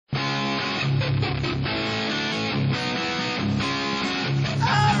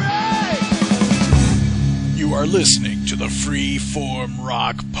are listening to the Freeform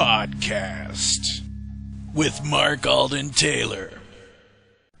Rock Podcast with Mark Alden Taylor.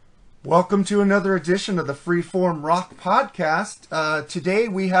 Welcome to another edition of the Freeform Rock Podcast. Today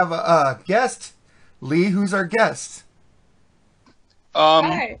we have a guest. Lee, who's our guest?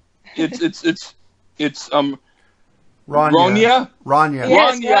 Hi. It's Rania. Rania.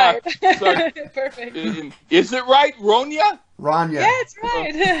 Yes, Rania. right. Sorry. Perfect. Is it right, Rania? Rania. Yeah, it's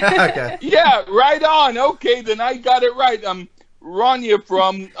right. Okay. Yeah, right on. Okay, then I got it right. Rania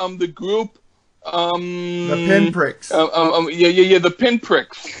from the group The Pinpricks. Yeah, the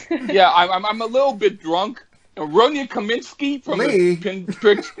Pinpricks. Yeah, I'm a little bit drunk. Ronya Kaminsky from Lee. the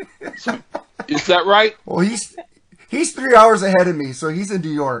Pinpricks. Is that right? Well, he's 3 hours ahead of me, so he's in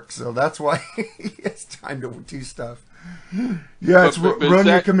New York, so that's why he has time to do stuff. Yeah, it's But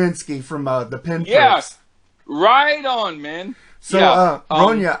Ronya Kaminsky from the Pinpricks. Yeah, right on, man. So, Yeah,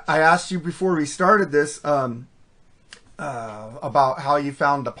 Ronya, I asked you before we started this about how you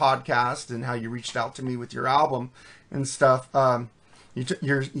found the podcast and how you reached out to me with your album and stuff.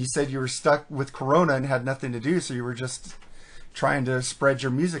 You said you were stuck with Corona and had nothing to do, so you were just trying to spread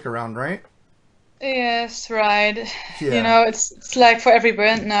your music around, right? Yes, right. Yeah. You know, it's like for every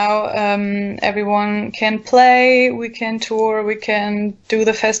band now. Everyone can play, we can tour, we can do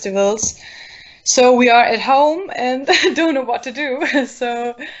the festivals. So we are at home and don't know what to do.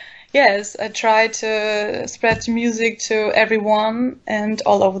 So yes, I try to spread the music to everyone and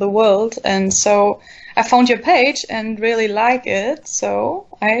all over the world. And so I found your page and really like it. So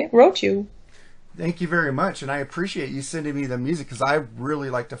I wrote you. Thank you very much, and I appreciate you sending me the music because I really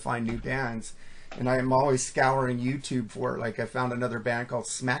like to find new bands, and I'm always scouring YouTube for it. Like I found another band called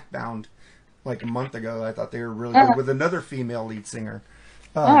Smackbound like a month ago. I thought they were really good with another female lead singer.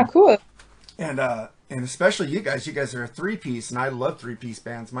 Cool. And especially you guys. You guys are a three-piece, and I love three-piece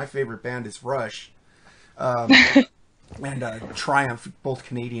bands. My favorite band is Rush, and Triumph, both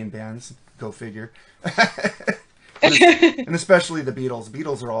Canadian bands. Go figure. And especially the Beatles.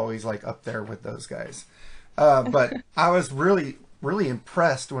 Beatles are always like up there with those guys. But I was really, really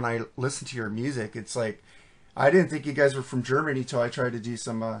impressed when I listened to your music. It's like, I didn't think you guys were from Germany till I tried to do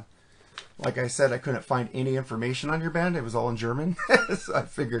some, like I said, I couldn't find any information on your band. It was all in German. So I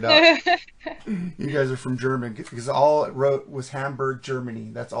figured out you guys are from Germany because all it wrote was Hamburg,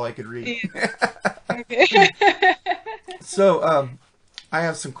 Germany. That's all I could read. Okay. So, I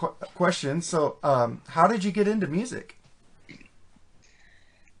have some questions. So, how did you get into music?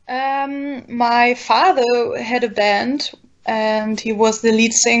 My father had a band, and he was the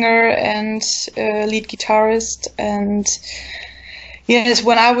lead singer and lead guitarist. And yes,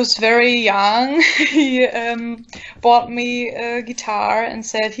 when I was very young, he bought me a guitar and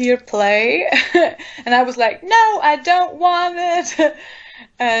said, "Here, play." And I was like, "No, I don't want it."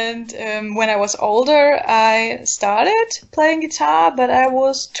 And when I was older, I started playing guitar, but I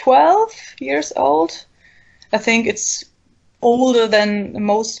was 12 years old. I think it's older than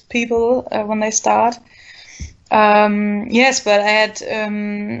most people when they start. Yes, but I had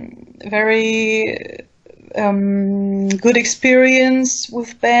very good experience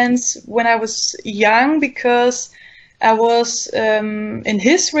with bands when I was young because I was in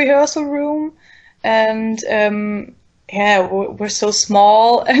his rehearsal room and yeah, we're so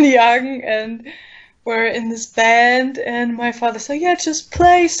small and young, and we're in this band, and my father said, "Yeah, just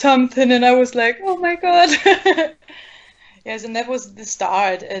play something," and I was like, "Oh my God." Yes, and that was the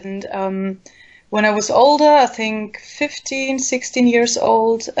start. And when I was older, I think 15, 16 years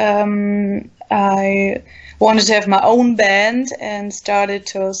old, I wanted to have my own band and started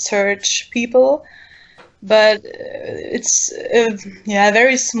to search people. But it's a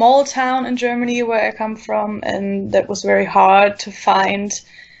very small town in Germany where I come from, and that was very hard to find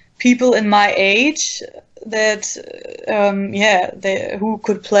people in my age that, who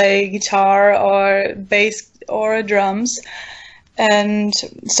could play guitar or bass or drums. And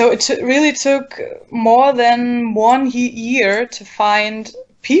so it really took more than 1 year to find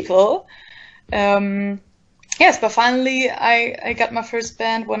people. Yes, but finally I got my first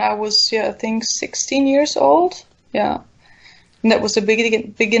band when I was, I think 16 years old. Yeah. And that was the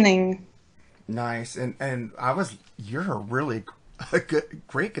beginning. Nice. And you're a really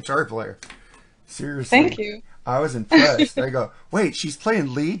great guitar player. Seriously. Thank you. I was impressed. I go, wait, she's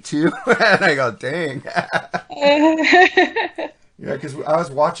playing lead too? And I go, dang. Yeah, because I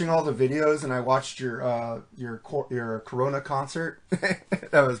was watching all the videos and I watched your Corona concert.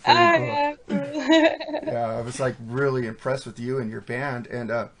 That was pretty cool. Yeah, I was like really impressed with you and your band.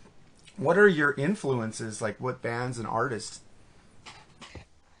 And what are your influences? Like what bands and artists?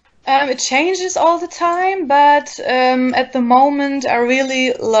 It changes all the time, but at the moment I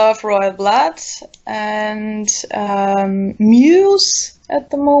really love Royal Blood and Muse at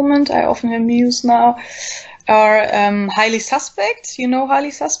the moment. I often hear Muse now. Or Highly Suspect. You know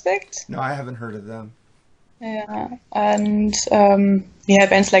Highly Suspect? No, I haven't heard of them. Yeah, and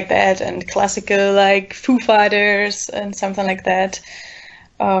bands like that, and classical like Foo Fighters and something like that.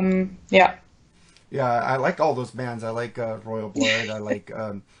 Yeah. Yeah, I like all those bands. I like Royal Blood. I like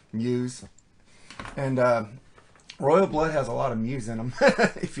Muse, and Royal Blood has a lot of Muse in them.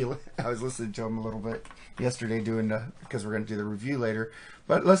 I was listening to them a little bit yesterday, because we're going to do the review later.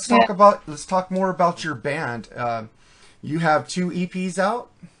 But let's talk more about your band. You have 2 EPs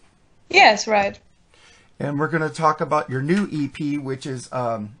out. Yes, right. And we're going to talk about your new EP, which is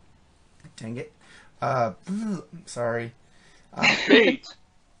dang it, sorry, Bait.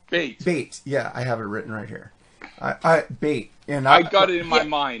 Yeah, I have it written right here. Bait, and I got it in my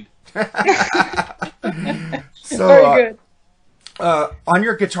mind. So, very good. On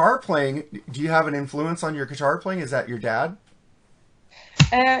your guitar playing, do you have an influence on your guitar playing? Is that your dad?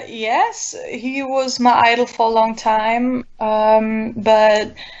 Yes, he was my idol for a long time,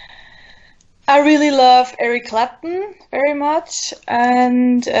 but I really love Eric Clapton very much,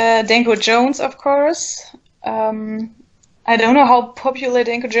 and Danko Jones, of course. I don't know how popular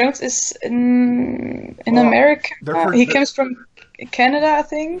Danko Jones is in America. He comes from Canada, I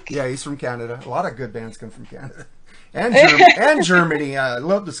think. Yeah, he's from Canada. A lot of good bands come from Canada. And Germany. I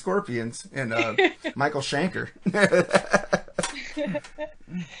love the Scorpions and Michael Schenker.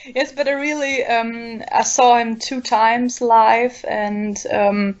 Yes, but I really I saw him 2 times live, and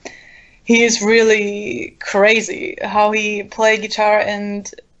he is really crazy how he play guitar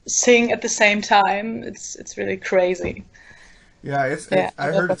and sing at the same time. It's really crazy. Yeah, I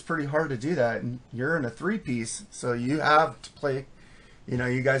heard it's pretty hard to do that, and you're in a 3-piece, so you have to play. You know,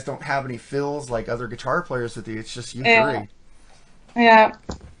 you guys don't have any fills like other guitar players with you. It's just you 3. Yeah.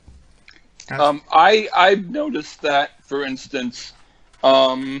 I've noticed that, for instance,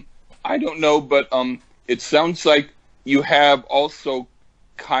 I don't know, but it sounds like you have also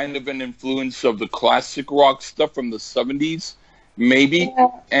kind of an influence of the classic rock stuff from the 70s, maybe,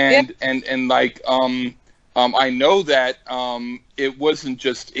 and like I know that it wasn't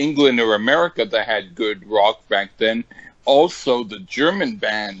just England or America that had good rock back then. Also the German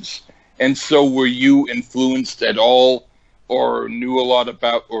bands. And so were you influenced at all, or knew a lot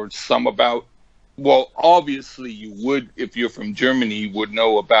about, or some about? Well, obviously you would, if you're from Germany, you would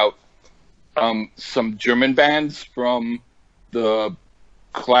know about some German bands from the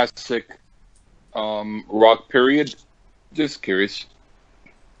classic rock period. Just curious.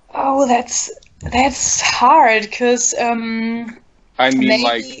 Oh, that's hard, because I mean,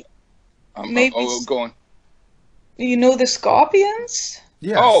 maybe, maybe. Go on. You know the Scorpions?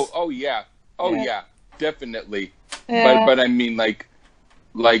 Yes. Oh yeah. Yeah, definitely. Yeah. But I mean, like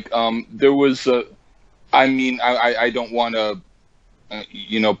there was a. I mean, I don't want to,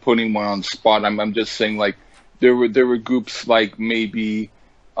 put anyone on the spot. I'm just saying, like, there were groups like maybe,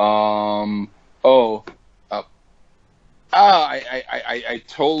 I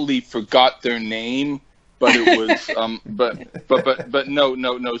totally forgot their name, but it was but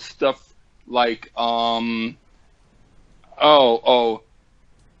no stuff like there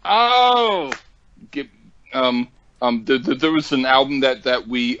was an album that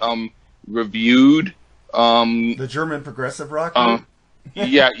we reviewed. The German progressive rock.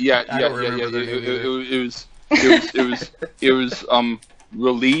 Yeah. It was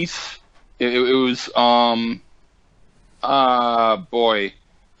Release. It was boy.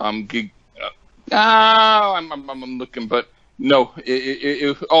 I'm looking, but no.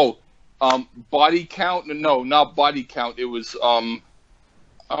 Body Count. No, not Body Count. It was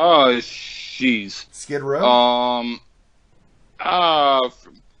jeez. Skid Row.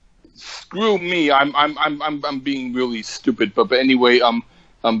 Screw me. I'm being really stupid. But anyway,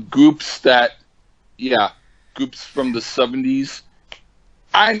 groups from the 70s.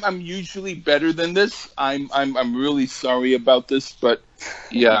 I'm usually better than this. I'm really sorry about this, but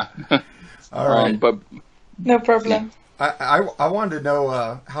yeah. All right. But no problem. I wanted to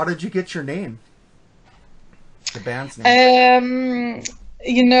know, how did you get your name? The band's name.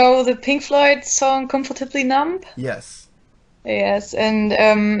 You know the Pink Floyd song "Comfortably Numb"? Yes. Yes,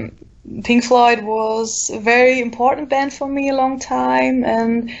 and Pink Floyd was a very important band for me a long time,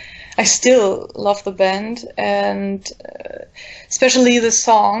 and I still love the band, and especially the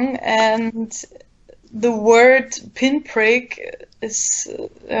song, and the word pinprick is,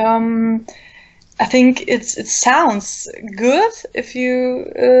 I think it sounds good if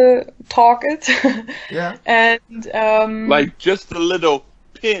you talk it. Yeah. And like just a little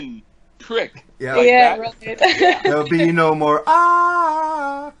pin prick. Yeah. Like yeah, that. right. There'll be no more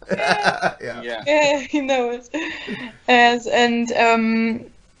yeah. Yeah, he knows. And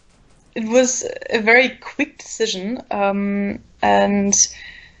it was a very quick decision, and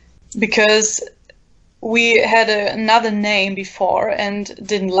because we had another name before and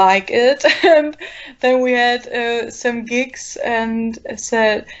didn't like it, and then we had some gigs and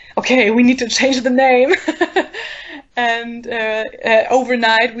said, okay, we need to change the name. And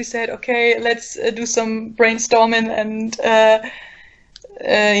overnight we said, okay, let's do some brainstorming, and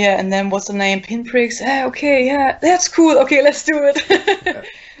yeah, and then what's the name? Pinpricks. Okay, yeah, that's cool. Okay, let's do it.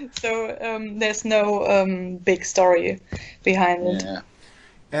 So there's no big story behind it. Yeah.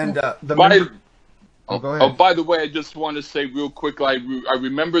 And the By, member... Oh, go ahead. oh, by the way, I just want to say real quick, I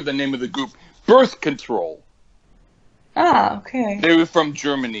remember the name of the group, Birth Control. Ah, okay. They were from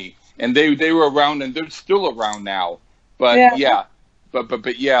Germany, and they were around, and they're still around now. But Yeah.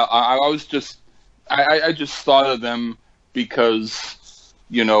 but yeah, I was just I just thought of them because,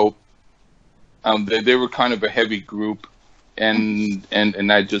 you know, they were kind of a heavy group, and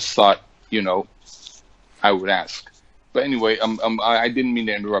I just thought, you know, I would ask. But anyway, I didn't mean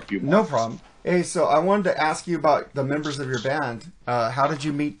to interrupt you. No problem. Hey, so I wanted to ask you about the members of your band. How did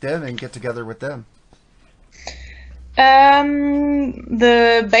you meet them and get together with them?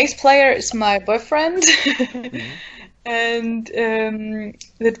 The bass player is my boyfriend, and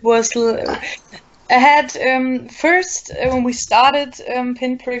it was. I had first when we started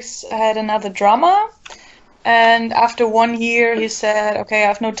Pinpricks, I had another drummer, and after 1 year he said, "Okay, I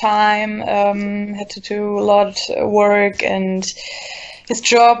have no time. Had to do a lot of work, and his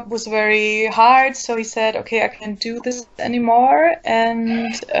job was very hard. So he said, "Okay, I can't do this anymore."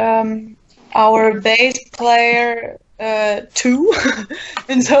 And our bass player too,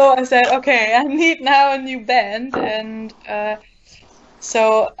 and so I said, "Okay, I need now a new band." And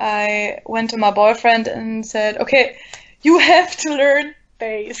so I went to my boyfriend and said, "Okay, you have to learn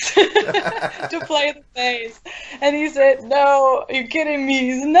bass to play the bass." And he said, "No, you're kidding me."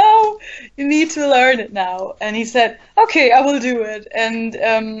 He said, "No, you need to learn it now." And he said, "Okay, I will do it." And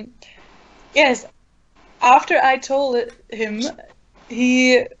yes, after I told him,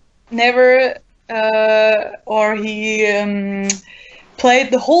 he never or he played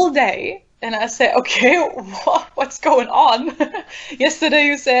the whole day. And I said, "Okay, what's going on? Yesterday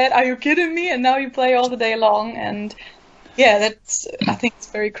you said, 'Are you kidding me?' And now you play all the day long." And yeah, I think it's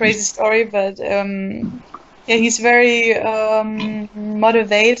a very crazy story, but yeah, he's very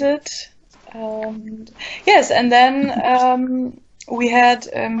motivated. Yes, and then we had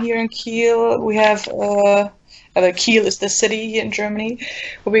here in Kiel, we have Kiel is the city here in Germany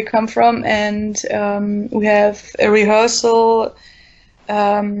where we come from, and we have a rehearsal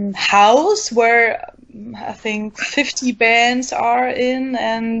house where I think 50 bands are in,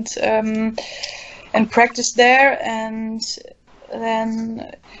 and practice there. And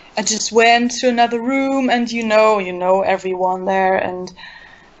then I just went to another room, and you know everyone there, and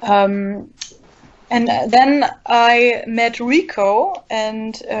then I met Rico,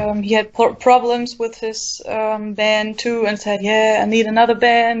 and he had problems with his band too, and said, "Yeah, I need another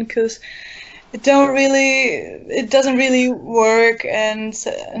band because it doesn't really work." And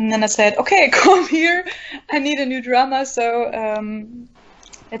then I said, "Okay, come here. I need a new drummer." So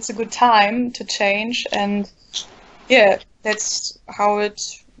it's a good time to change, and yeah, that's how it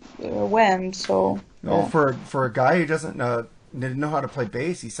went. So Well, for a guy who didn't know how to play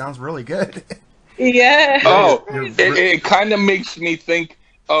bass, he sounds really good. yeah. Oh, You're- it kind of makes me think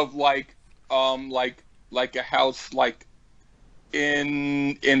of like a house like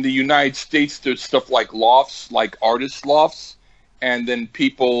in the United States. There's stuff like lofts, like artist lofts, and then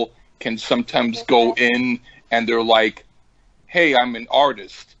people can sometimes go in and they're like, "Hey, I'm an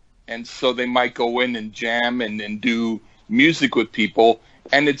artist," and so they might go in and jam and do music with people,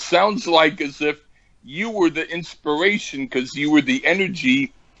 and it sounds like as if you were the inspiration because you were the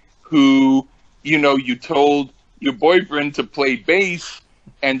energy who, you know, you told your boyfriend to play bass,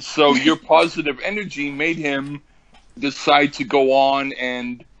 and so your positive energy made him decide to go on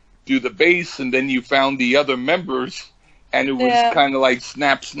and do the bass, and then you found the other members, and it was kind of like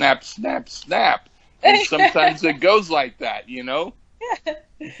snap, snap, snap, snap. And sometimes it goes like that, you know?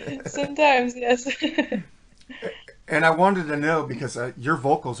 Sometimes, yes. And I wanted to know, because your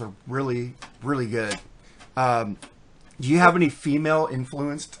vocals are really, really good. Do you have any female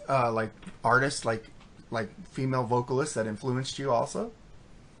influenced like artists, like female vocalists that influenced you also?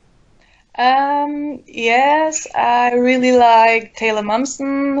 Yes, I really like Taylor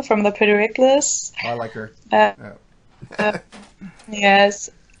Momsen from the Pretty Reckless. I like her. Yes,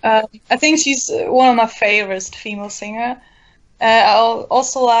 I think she's one of my favorite female singer. I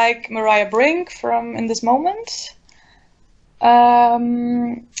also like Mariah Brink from In This Moment.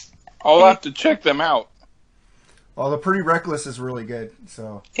 Um, I'll have to check them out. Well, the Pretty Reckless is really good.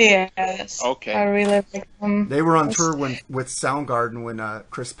 So yes, Okay. I really like them. they were on tour with Soundgarden when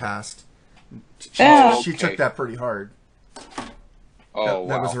Chris passed. She, Oh, she took that pretty hard. Oh,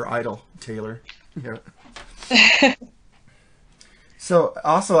 That wow. was her idol, Taylor. Yeah. So,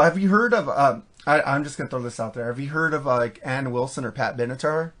 also, have you heard of? I'm just gonna throw this out there. Have you heard of like Ann Wilson or Pat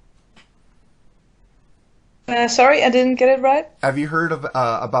Benatar? Sorry, I didn't get it right. Have you heard of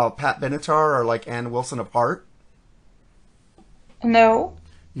about Pat Benatar or like Ann Wilson of Heart? No.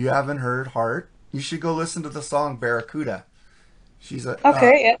 You haven't heard Heart? You should go listen to the song Barracuda. She's a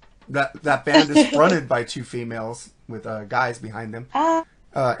Okay, yeah. that band is fronted by two females with guys behind them. Ah,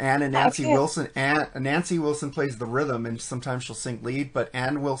 Ann and Nancy Okay. Wilson. Nancy Wilson plays the rhythm, and sometimes she'll sing lead. But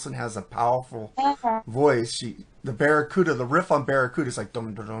Ann Wilson has a powerful voice. The Barracuda, the riff on Barracuda is like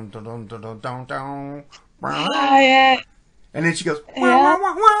dum dum dum dum dum dum dum dum, yeah. and then she goes wah, Yeah.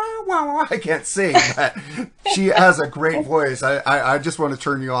 wah, wah, wah, wah. I can't sing, but she has a great voice. I just want to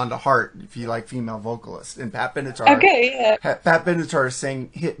turn you on to Heart if you like female vocalists. And Pat Benatar. Okay, yeah. Pat Benatar sang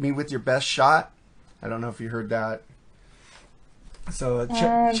 "Hit Me with Your Best Shot." I don't know if you heard that. So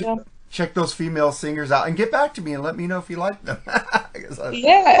no. check those female singers out and get back to me and let me know if you like them.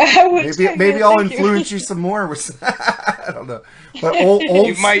 Yeah, I would check Maybe it, I'll thank you. influence you some more. With, I don't know, but old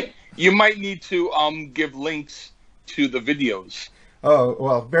You might need to give links to the videos. Oh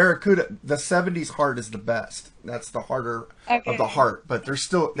well, Barracuda. The '70s Heart is the best. That's the harder of Okay. the Heart. But they're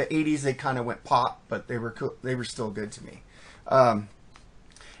still the '80s. They kind of went pop, but they were cool. They were still good to me. And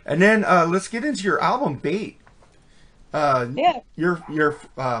then let's get into your album Bait. Yeah. Your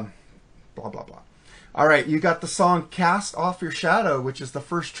blah blah blah. All right, you got the song "Cast Off Your Shadow," which is the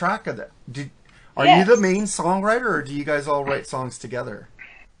first track of that. Are you Yes. the main songwriter, or do you guys all write songs together?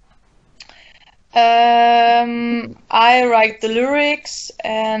 I write the lyrics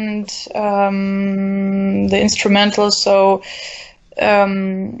and the instrumentals. So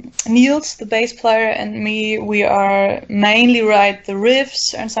Niels, the bass player, and me, we are mainly write the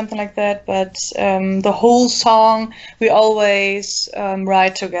riffs and something like that. But the whole song we always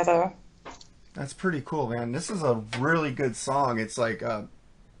write together. That's pretty cool, man. This is a really good song. It's like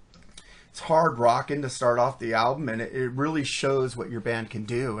it's hard rocking to start off the album, and it really shows what your band can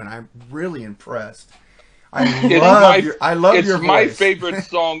do. And I'm really impressed. I love It's your my voice. favorite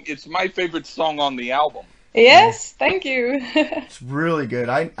song. It's my favorite song on the album. Yes, thank you. It's really good.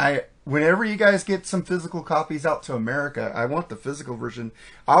 I whenever you guys get some physical copies out to America, I want the physical version.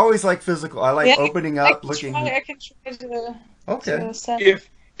 I always like physical. I like Yeah, opening I up, can looking. try, I can try to Okay. send.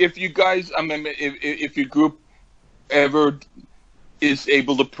 If you guys, I mean, if your group ever is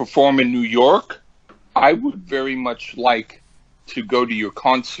able to perform in New York, I would very much like to go to your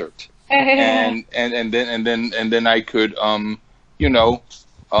concert, and then I could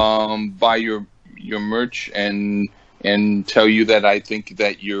buy your merch and tell you that I think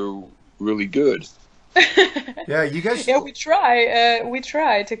that you're really good. Yeah, you guys. Yeah, we try. We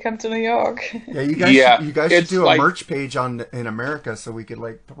try to come to New York. Yeah, you guys. Yeah, You guys should it's do a like- merch page in America so we could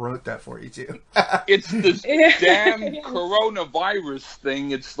like promote that for you too. It's this Yeah. damn coronavirus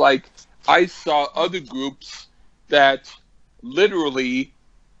thing. It's like I saw other groups that literally,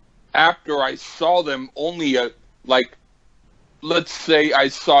 after I saw them, only let's say I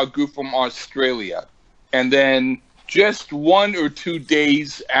saw a group from Australia, and then just 1 or 2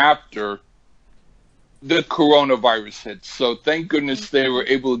 days after, the coronavirus hit. So thank goodness they were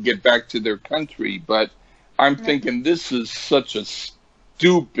able to get back to their country. But I'm thinking this is such a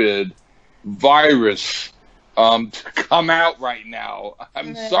stupid virus to come out right now.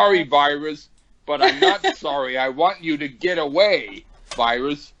 I'm Yeah. sorry, virus, but I'm not sorry. I want you to get away,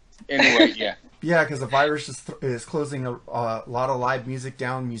 virus. Anyway, yeah. Yeah, because the virus is closing a lot of live music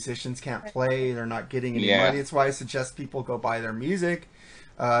down. Musicians can't play; they're not getting any Yeah. money. That's why I suggest people go buy their music.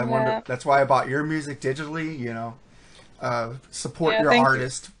 I wonder. Yeah. That's why I bought your music digitally. Support Yeah, your thank you.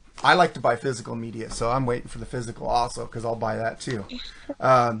 artist. I like to buy physical media, so I'm waiting for the physical also because I'll buy that too.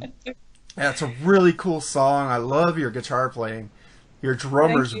 Yeah, it's a really cool song. I love your guitar playing. Your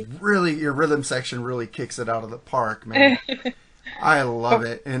drummers you. really, your rhythm section really kicks it out of the park, man. I love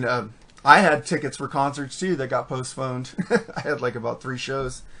it. And I had tickets for concerts too that got postponed. I had like about 3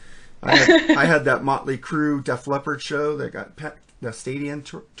 shows. I had that Motley Crue Def Leppard show that got the stadium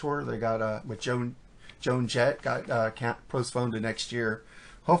tour. They got with Joan Jett got postponed to next year.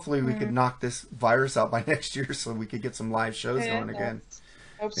 Hopefully we could knock this virus out by next year so we could get some live shows going again.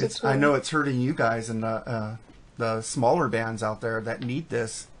 Hope so too. I know it's hurting you guys and the smaller bands out there that need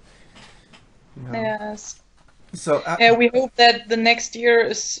this. You know. Yes. So Yeah, we hope that the next year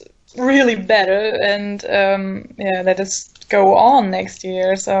is really better, and that it's go on next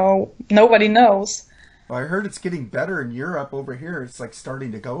year. So nobody knows. well, I heard it's getting better in Europe. Over here, it's like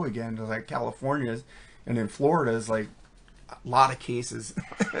starting to go again. Like California and in Florida is like a lot of cases.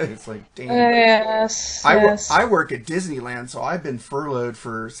 It's like, damn. Yes, yes. I work at Disneyland, so I've been furloughed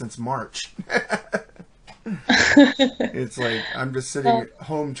since March. It's like I'm just sitting at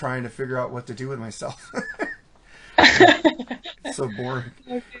home trying to figure out what to do with myself. It's so boring.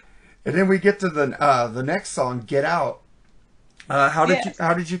 Okay. And then we get to the next song, "Get Out." How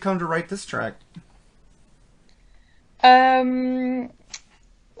did you come to write this track? So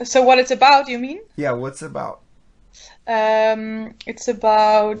what it's about, you mean? Yeah, what's it about? It's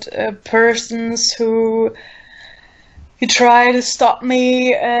about persons who try to stop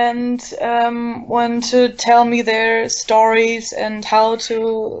me and want to tell me their stories and how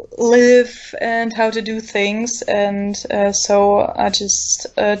to live and how to do things. And so I just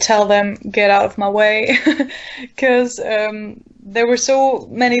tell them, get out of my way, because there were so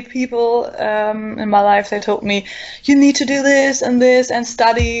many people in my life that told me, you need to do this and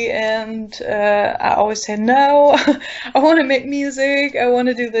study, and I always say, no, I want to make music, I want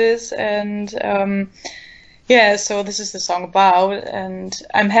to do this, and so this is the song about, and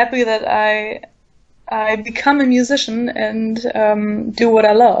I'm happy that I become a musician and do what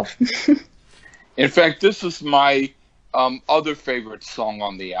I love. In fact, this is my other favorite song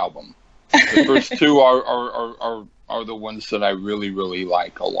on the album. The first two are the ones that I really, really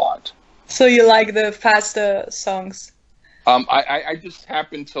like a lot. So you like the faster songs? I just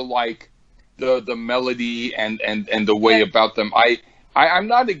happen to like the melody and the way about them. I'm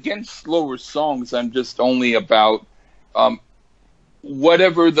not against slower songs. I'm just only about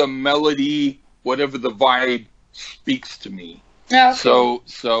whatever the melody, whatever the vibe speaks to me. Yeah, okay.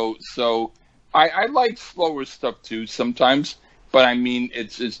 So I like slower stuff too sometimes, but I mean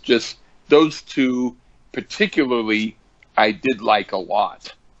it's just those two particularly I did like a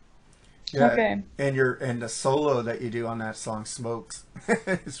lot. Yeah, okay. And the solo that you do on that song, "Smokes,"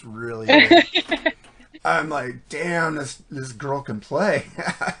 it's really good. I'm like, damn, this girl can play.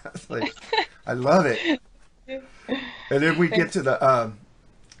 Like, I love it. And then we get to the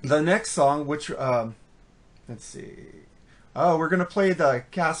next song, which let's see. Oh, we're gonna play the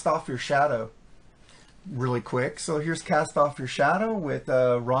 "Cast Off Your Shadow" really quick. So here's "Cast Off Your Shadow" with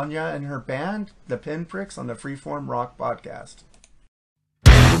Rania and her band, the Pinpricks, on the Freeform Rock Podcast.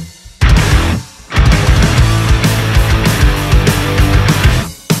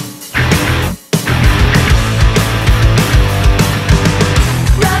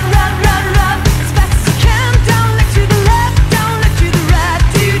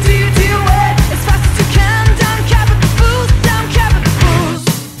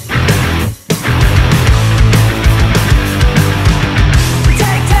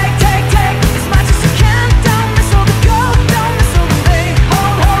 Take as much as you can, don't miss all the gold, don't miss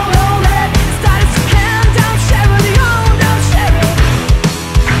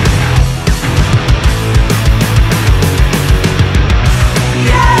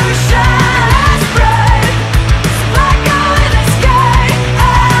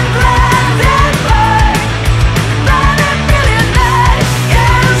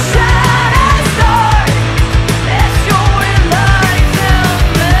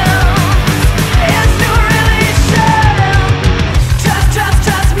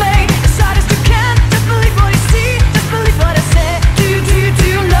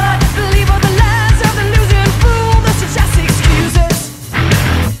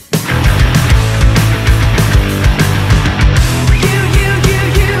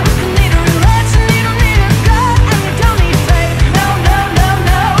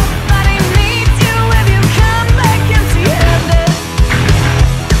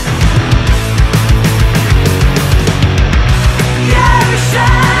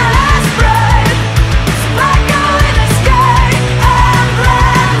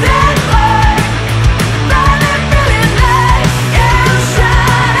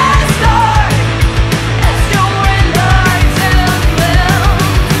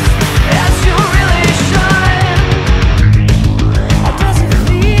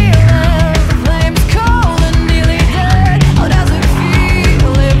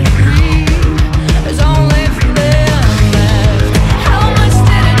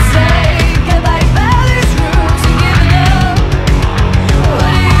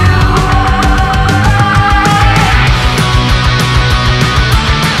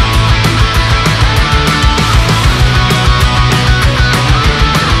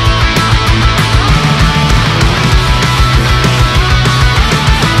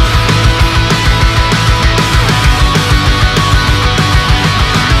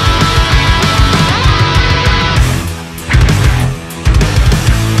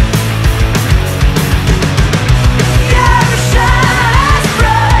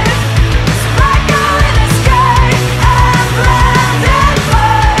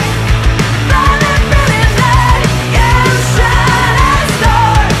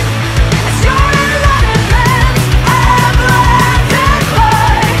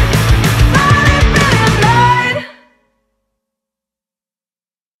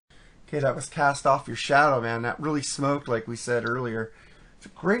Okay, that was Cast Off Your Shadow, man. That really smoked, like we said earlier. It's a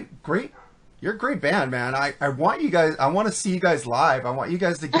great. You're a great band, man. I want you guys. I want to see you guys live. I want you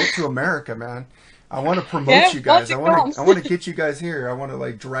guys to get to America, man. I want to promote you guys. I want to get you guys here. I want to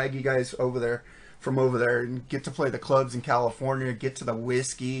like drag you guys over there, from over there, and get to play the clubs in California. Get to the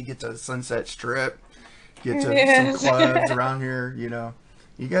whiskey. Get to the Sunset Strip. Get to some clubs around here. You know,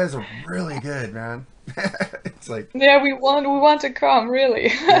 you guys are really good, man. It's like, yeah, we want to come, really.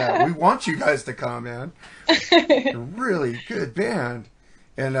 Yeah, we want you guys to come, man. You're a really good band.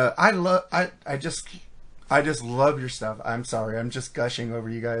 And I just love your stuff. I'm sorry, I'm just gushing over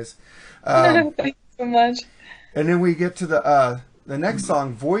you guys. Thank you so much. And then we get to the next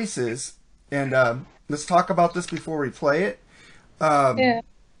song, Voices, and let's talk about this before we play it. Yeah.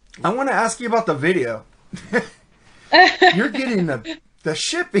 I want to ask you about the video. You're getting the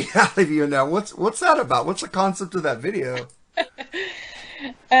shit beat out of you now. What's that about? What's the concept of that video?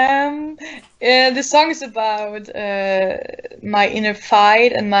 The song is about my inner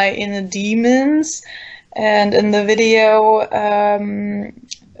fight and my inner demons, and in the video,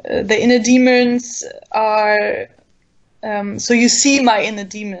 the inner demons are. So you see my inner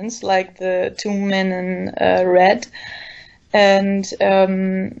demons, like the two men in red, and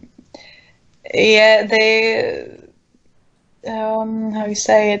yeah, they. How you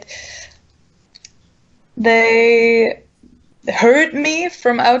say it? They hurt me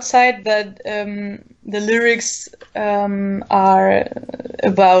from outside, but the lyrics are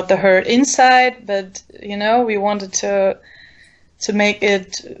about the hurt inside. But you know, we wanted to make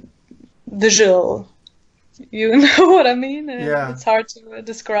it visual. You know what I mean? Yeah. It's hard to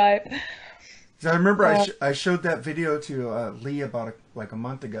describe. I remember I showed that video to Lee about a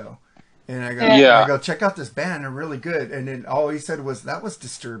month ago. And I go, yeah. I go, check out this band. They're really good. And then all he said was, that was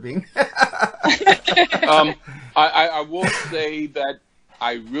disturbing. I will say that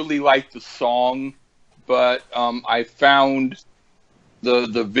I really like the song, but I found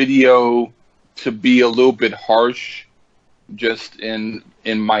the video to be a little bit harsh, just in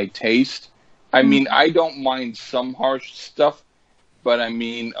my taste. I mean, I don't mind some harsh stuff, but I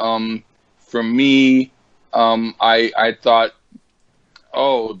mean, for me, I thought,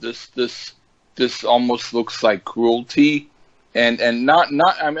 oh, this almost looks like cruelty, and not.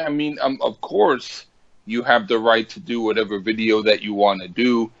 I mean, of course, you have the right to do whatever video that you want to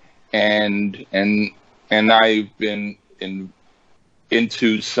do, and I've been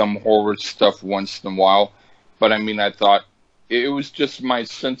into some horror stuff once in a while, but I mean, I thought it was just my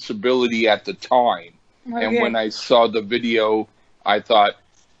sensibility at the time, and when I saw the video, I thought,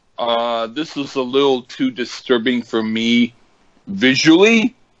 this is a little too disturbing for me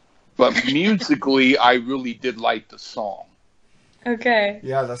visually, but musically I really did like the song. Okay.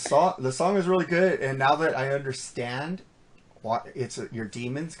 Yeah, the song is really good, and now that I understand why it's your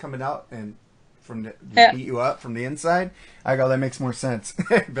demons coming out and beat you up from the inside, I go, that makes more sense.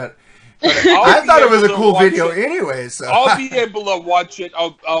 but I thought it was a cool video anyway. So I'll be able to watch it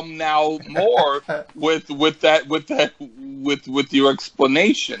now more with your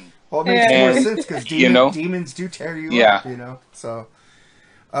explanation. Well, it makes more sense because demons do tear you up, you know. So,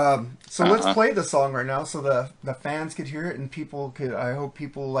 let's play the song right now so the fans could hear it and people could. I hope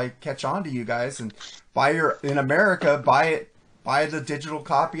people like catch on to you guys and in America buy the digital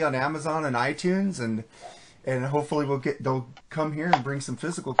copy on Amazon and iTunes and hopefully they'll come here and bring some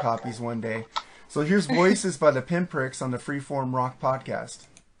physical copies one day. So here's Voices by the Pinpricks on the Freeform Rock Podcast.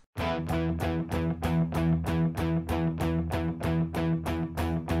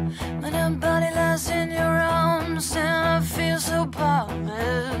 Body lies in your arms and I feel so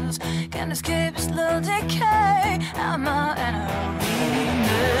powerless. Can't escape slow decay. I'm my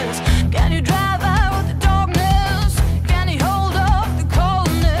enemies. Can you drive out the darkness? Can you hold off the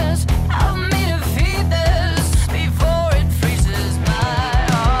coldness? Help me defeat this before it freezes my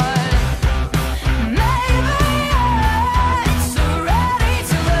heart. Maybe it's already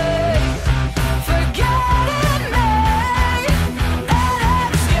too late. Forgetting me,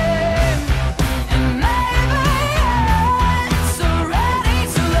 that escape.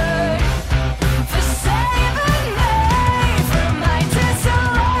 For saving me from my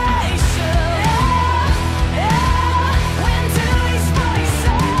desolation.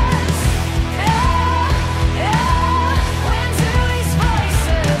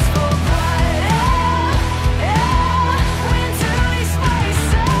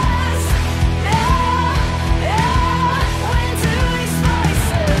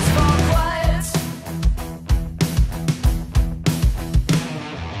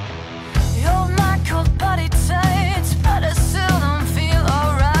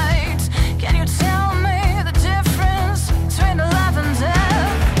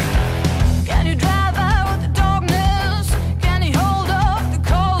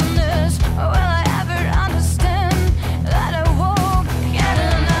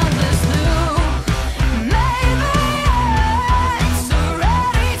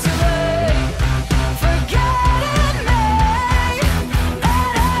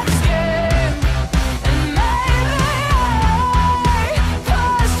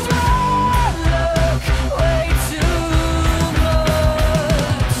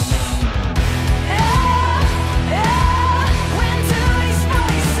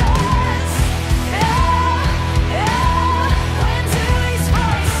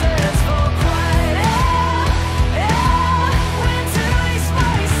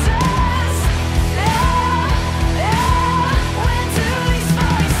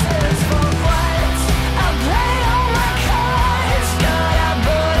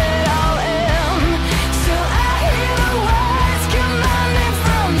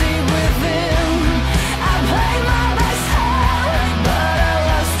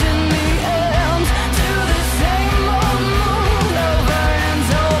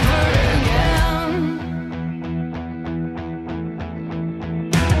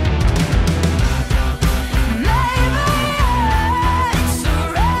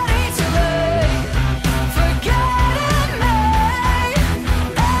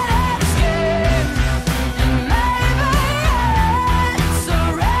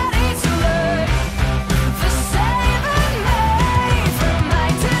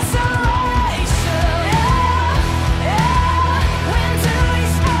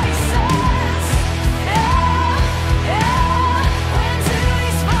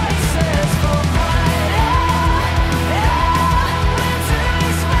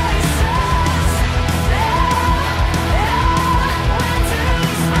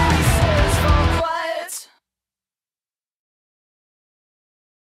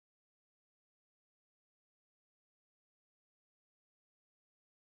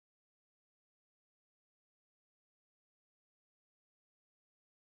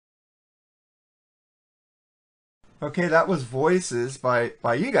 Okay, that was Voices by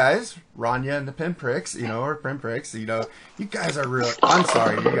you guys, Rania and the Pinpricks, or Pinpricks, you guys are real. I'm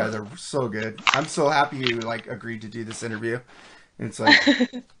sorry, you guys are so good. I'm so happy you agreed to do this interview. And it's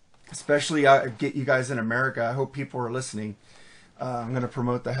especially get you guys in America. I hope people are listening. I'm going to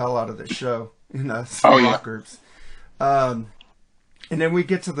promote the hell out of this show in some rock groups. And then we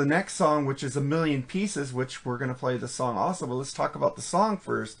get to the next song, which is A Million Pieces, which we're going to play the song also. But let's talk about the song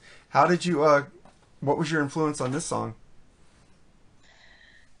first. How did you? What was your influence on this song?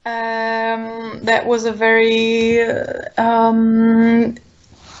 That was a very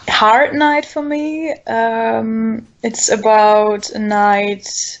hard night for me. It's about a night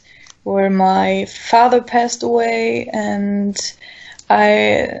where my father passed away, and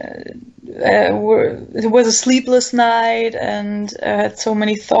it was a sleepless night, and I had so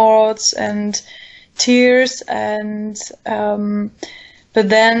many thoughts and tears, and but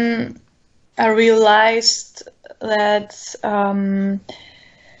then I realized that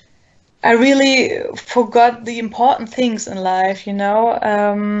I really forgot the important things in life,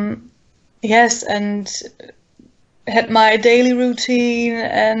 yes, and had my daily routine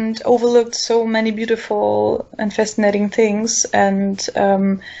and overlooked so many beautiful and fascinating things, and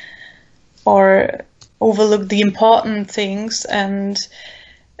or overlooked the important things, and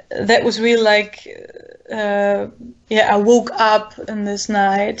that was really I woke up in this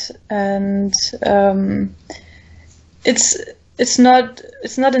night, and it's not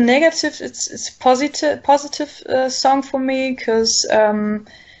a negative, it's positive song for me, because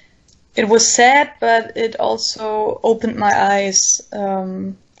it was sad, but it also opened my eyes.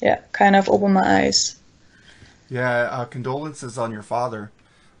 Kind of opened my eyes. Yeah, condolences on your father.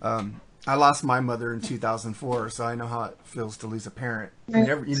 I lost my mother in 2004, so I know how it feels to lose a parent.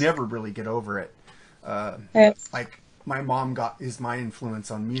 You never really get over it. Yes. My mom is my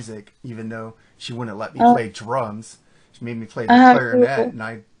influence on music, even though she wouldn't let me play drums. She made me play the clarinet, cool. and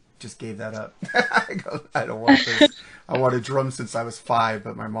I just gave that up. I don't want this. I wanted drums since I was 5,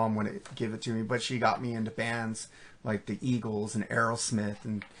 but my mom wouldn't give it to me. But she got me into bands like the Eagles and Aerosmith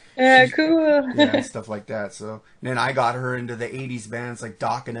and Cool. and stuff like that. So then I got her into the 80s bands like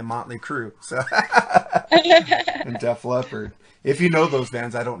Dokken and Motley Crue, and Def Leppard. If you know those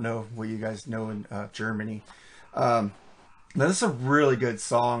bands, I don't know what you guys know in Germany. Now this is a really good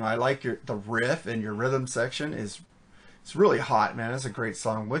song. I like the riff, and your rhythm section it's really hot, man. It's a great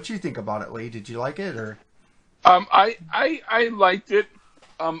song. What do you think about it, Lee? Did you like it, or? I liked it.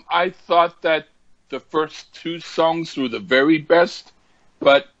 I thought that the first 2 songs were the very best,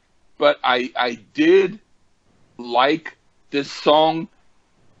 but I did like this song.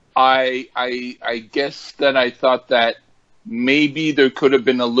 I guess that I thought that maybe there could have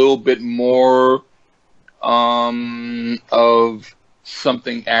been a little bit more of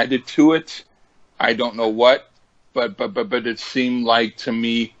something added to it. I don't know what, but it seemed like to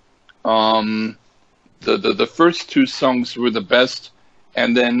me the first 2 songs were the best,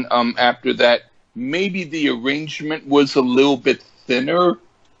 and then after that maybe the arrangement was a little bit thinner,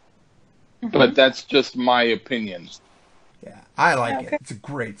 but that's just my opinion. Yeah, I like it. It's a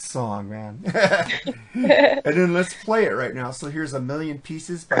great song, man. And then let's play it right now. So here's A Million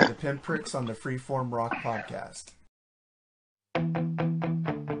Pieces by the Pinpricks on the Freeform Rock Podcast.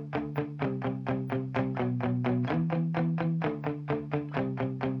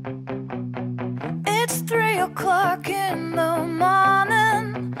 It's 3 o'clock in the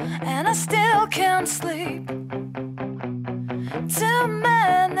morning, and I still can't sleep. Too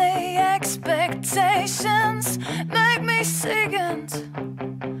many expectations make me sick and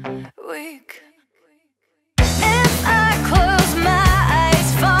weak. If I close my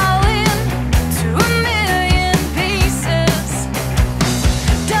eyes, falling to a million pieces.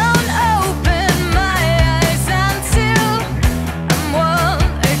 Don't open my eyes until I'm one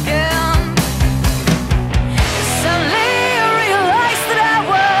again. Suddenly I realized that I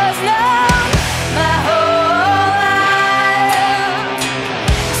was numb my whole life.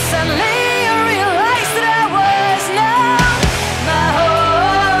 Suddenly I realized that I was numb my whole life.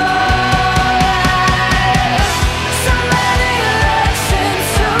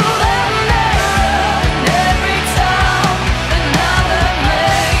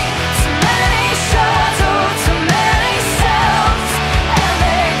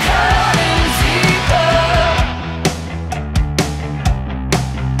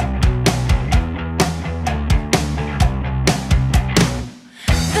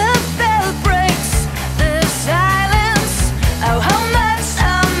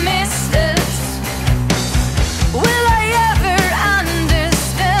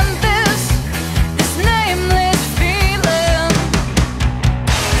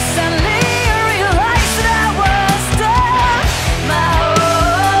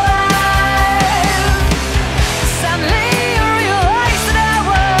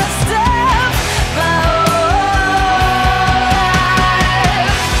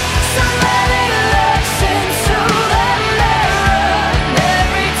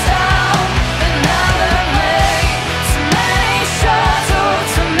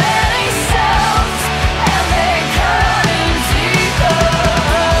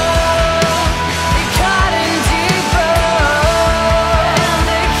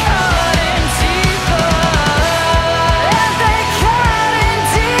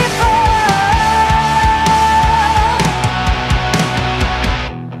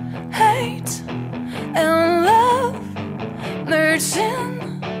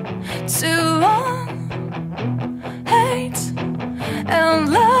 to all hate and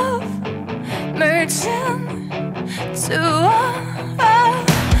love merging to all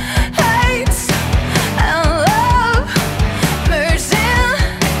hate and love merging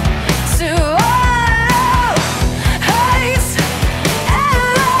to all hate and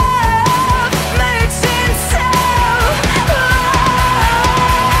love merging to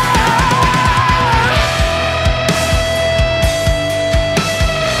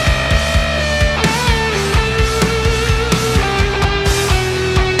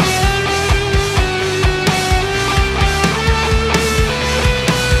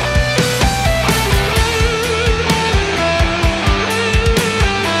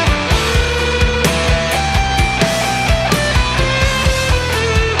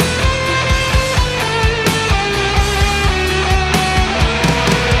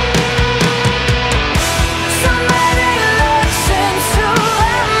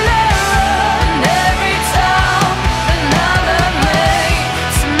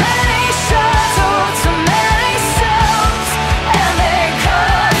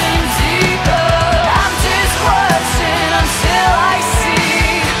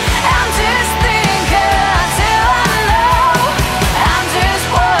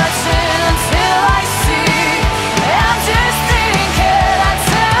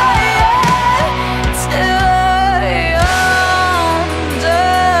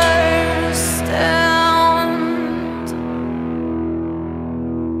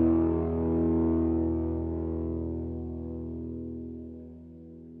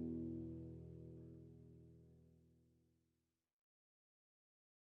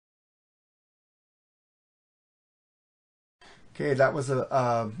Okay, that was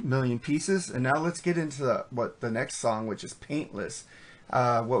a million pieces, and now let's get into the next song, which is Paintless.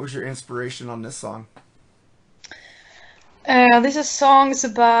 What was your inspiration on this song? This song is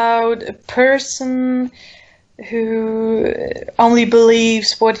about a person who only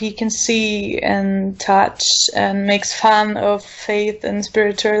believes what he can see and touch and makes fun of faith and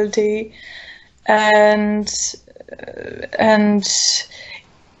spirituality and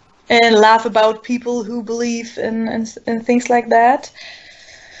laugh about people who believe in things like that.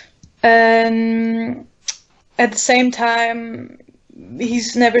 And at the same time,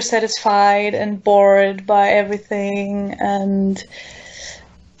 he's never satisfied and bored by everything. And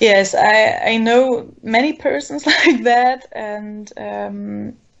yes, I know many persons like that, and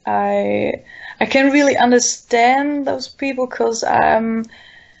I can really understand those people because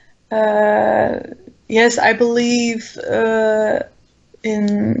yes, I believe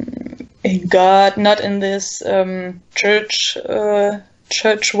in God, not in this church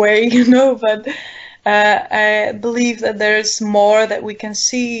way, but I believe that there's more that we can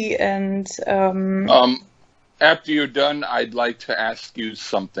see. And after you're done, I'd like to ask you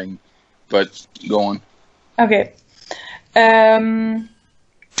something, but go on. Okay.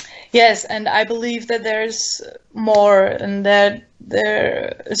 Yes, and I believe that there's more, and that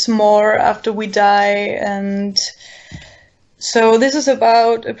there is more after we die. And so this is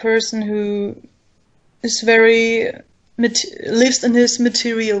about a person who is very lives in his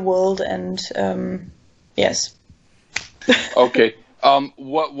material world, and yes. Okay.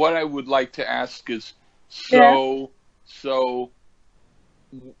 What I would like to ask is, I'd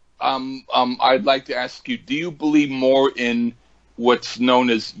like to ask you, do you believe more in what's known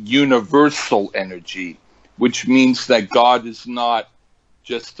as universal energy, which means that God is not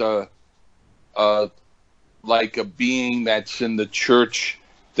just like a being that's in the church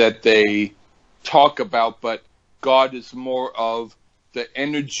that they talk about, but God is more of the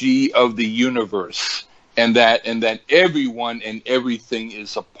energy of the universe, and that everyone and everything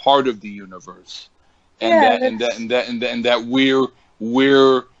is a part of the universe, and that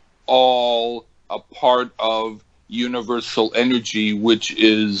we're all a part of universal energy, which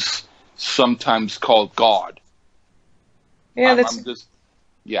is sometimes called God. Yeah,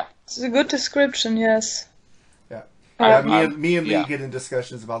 it's a good description. Yes. Yeah. Me and Lee get in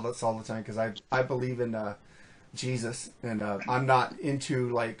discussions about this all the time because I believe in Jesus, and I'm not into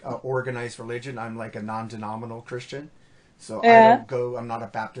like organized religion. I'm like a non-denominational Christian, so I'm not a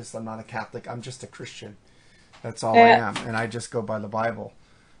Baptist, I'm not a Catholic, I'm just a Christian. That's all I am, and I just go by the Bible.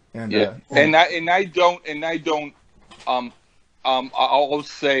 And I don't I'll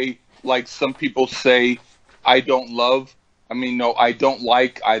say, like some people say, I don't love. I mean, no, I don't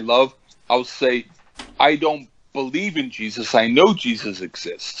like, I love. I'll say, I don't believe in Jesus. I know Jesus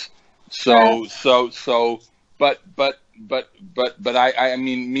exists. But I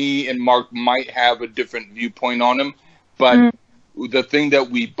mean, me and Mark might have a different viewpoint on him, but the thing that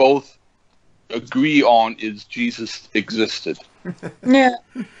we both agree on is Jesus existed. Yeah,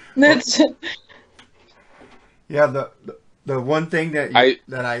 that's Yeah, the one thing that I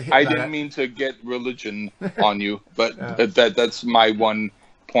hit, I didn't mean to get religion on you, but that's my one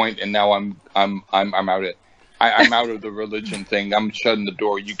point, and now I'm out of it. I'm out of the religion thing. I'm shutting the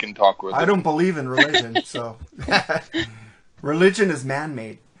door. You can talk religion. I don't believe in religion, so religion is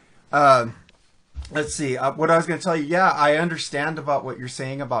man-made. Let's see. What I was going to tell you, yeah, I understand about what you're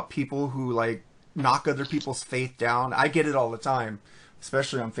saying about people who like knock other people's faith down. I get it all the time,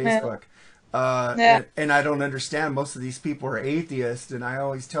 especially on Facebook. And I don't understand. Most of these people are atheists, and I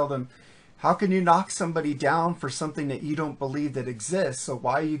always tell them, how can you knock somebody down for something that you don't believe that exists? So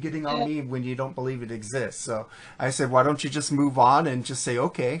why are you getting on me when you don't believe it exists? So I said, why don't you just move on and just say,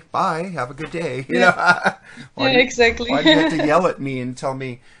 okay, bye, have a good day. You know? Exactly. Why do you have to yell at me and tell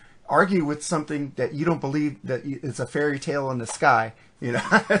me, argue with something that you don't believe that it's a fairy tale in the sky? You know,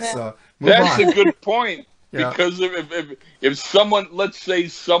 so move That's on. a good point. Yeah. Because if someone, let's say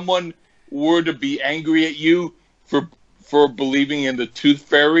someone were to be angry at you for believing in the tooth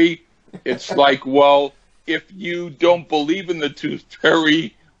fairy, it's like, well, if you don't believe in the tooth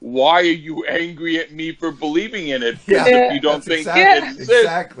fairy, why are you angry at me for believing in it? Because if you don't think it exists.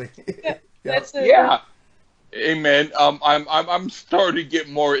 Exactly. that's it. Yeah. Hey man, I'm starting to get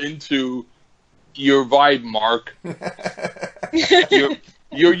more into your vibe, Mark.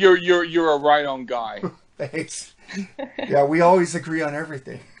 You're a right on guy. Thanks. Yeah, we always agree on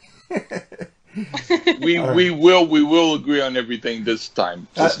everything. We will agree on everything this time.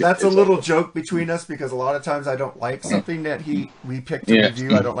 That's a little joke between us because a lot of times I don't like something that we picked to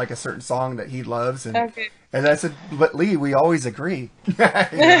review. I don't like a certain song that he loves, and I said, but Lee, we always agree.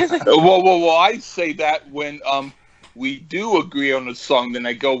 Well, I say that when we do agree on a song, then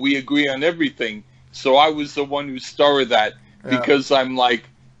I go, we agree on everything. So I was the one who started that because I'm like,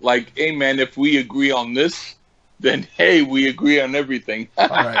 hey man, if we agree on this, then hey, we agree on everything.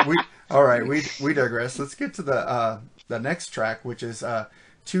 All right, we digress. Let's get to the next track, which is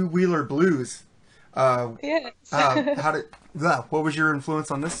Two Wheeler Blues. Yes. What was your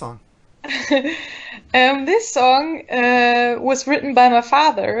influence on this song? This song was written by my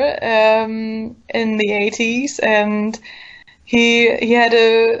father in the 80s, and he had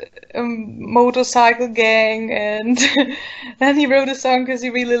a motorcycle gang, and and he wrote a song because he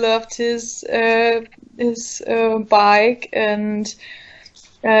really loved his bike. And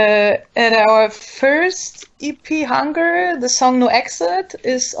at our first EP, Hunger, the song No Exit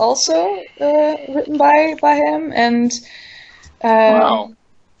is also written by him. And Wow.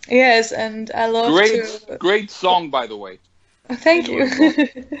 yes, and I love great song, by the way. Thank you.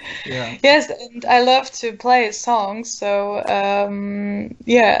 Yeah. Yes, and I love to play his songs. So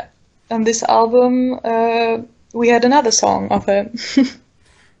yeah, on this album we had another song of him.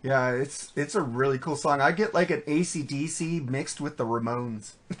 Yeah, it's a really cool song. I get like an AC/DC mixed with the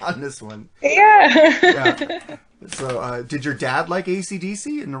Ramones on this one. Yeah. So, did your dad like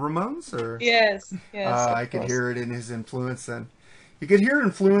AC/DC and the Ramones, or? Yes. I could hear it in his influence, and you could hear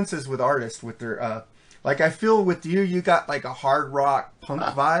influences with artists with their like I feel with you got like a hard rock punk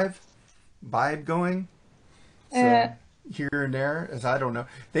vibe going. So here and there, as I don't know,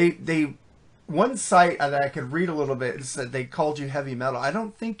 they. One site that I could read a little bit said they called you heavy metal. I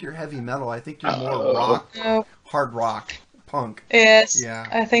don't think you're heavy metal. I think you're more rock, hard rock, punk. Yes, yeah,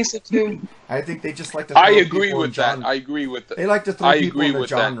 I think so too. I think they just like to. I agree with that. I agree with that. They like to throw people in the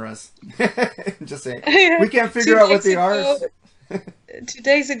genres. Just saying, we can't figure out what they are. 2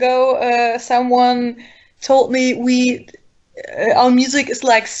 days ago, someone told me our music is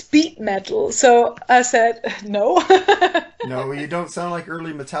like speed metal. So I said, no. No, you don't sound like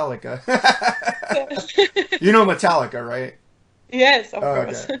early Metallica. You know Metallica, right? Yes, of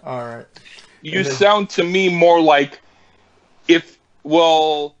course. Okay, all right. You sound to me more like the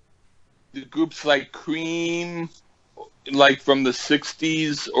groups like Cream, like from the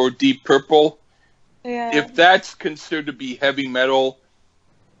 60s, or Deep Purple. Yeah. If that's considered to be heavy metal,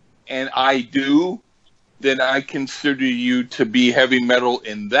 and I do, then I consider you to be heavy metal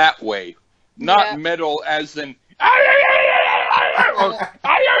in that way. Not metal as in, I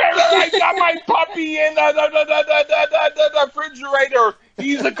got my puppy in the refrigerator.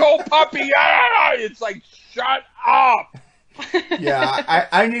 He's a cold puppy. It's like, shut up. Yeah,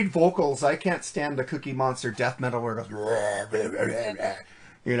 I need vocals. I can't stand the Cookie Monster death metal where it goes,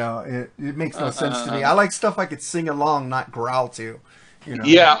 you know, it makes no sense to me. I like stuff I could sing along, not growl to. You know?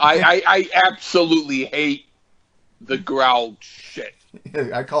 Yeah, I absolutely hate the growl shit.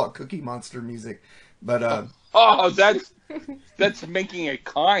 I call it Cookie Monster music, but that's making it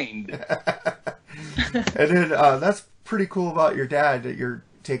kind. And then that's pretty cool about your dad. That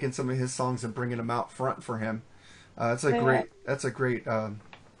taking some of his songs and bringing them out front for him. That's a great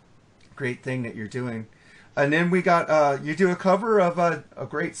thing that you're doing. And then we got you do a cover of a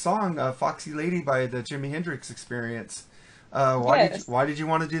great song, "Foxy Lady" by the Jimi Hendrix Experience. Why did you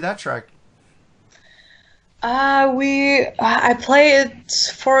want to do that track? I play it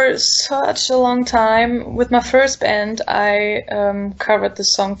for such a long time. With my first band, I covered the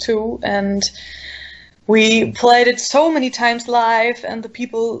song too, and we played it so many times live, and the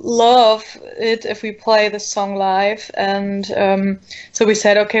people love it if we play the song live. And so we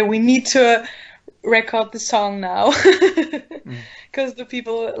said, okay, we need to record the song now, because the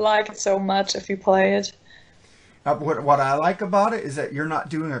people like it so much if we play it. What I like about it is that you're not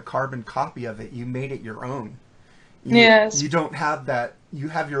doing a carbon copy of it. You made it your own. Yes. You don't have that. You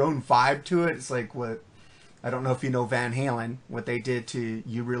have your own vibe to it. It's like what, I don't know if you know Van Halen, what they did to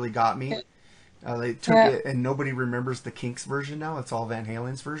 "You Really Got Me." They took it, and nobody remembers the Kinks version now. It's all Van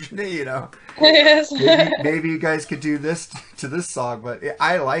Halen's version, you know. Yes. Maybe you guys could do this to this song, but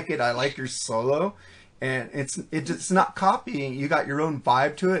I like it. I like your solo, and it's not copying. You got your own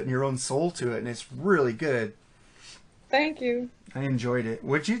vibe to it and your own soul to it, and it's really good. Thank you. I enjoyed it.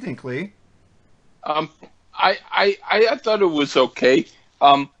 What'd you think, Lee? I thought it was okay.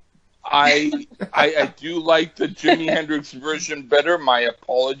 I do like the Jimi Hendrix version better. My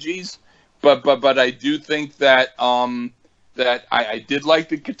apologies, but I do think that that I did like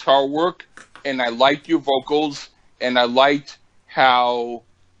the guitar work, and I liked your vocals, and I liked how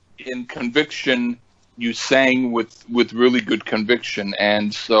in Conviction you sang with really good conviction,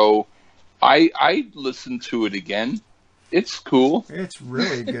 and so I listened to it again. It's cool. It's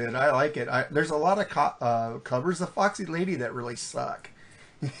really good. I like it. There's a lot of covers of Foxy Lady that really suck.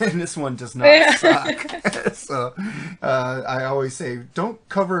 And this one does not suck. So I always say, don't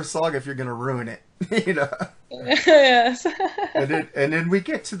cover a song if you're going to ruin it. You know? Yes. and then we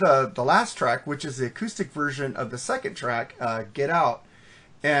get to the last track, which is the acoustic version of the second track, Get Out.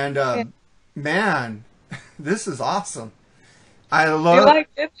 And man, this is awesome. I love You like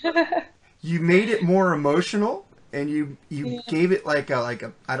it? You made it more emotional. And you gave it like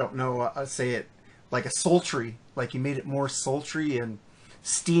a I don't know, say it like a sultry, like you made it more sultry and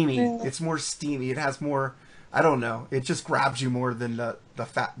steamy. It's more steamy. It has more, I don't know. It just grabs you more than the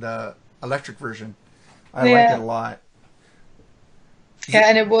electric version. I like it a lot. Yeah,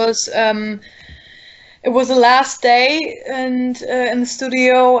 and it was the last day and in the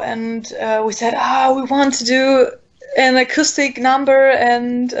studio, and we said, we want to do an acoustic number,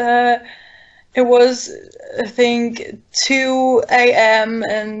 and it was, I think, 2 a.m.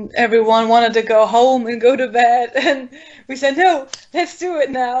 and everyone wanted to go home and go to bed, and we said, no, let's do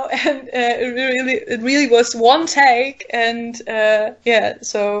it now. And it really was one take, and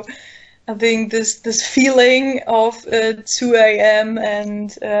so I think this feeling of 2 a.m.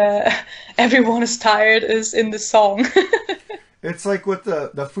 and everyone is tired is in the song. It's like what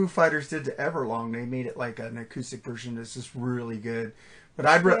the Foo Fighters did to Everlong. They made it like an acoustic version that's just really good. But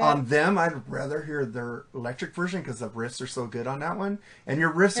I'd rather hear their electric version because the riffs are so good on that one, and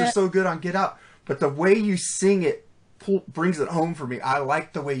your riffs are so good on Get Out. But the way you sing it brings it home for me. I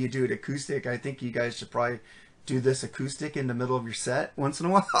like the way you do it acoustic. I think you guys should probably do this acoustic in the middle of your set once in a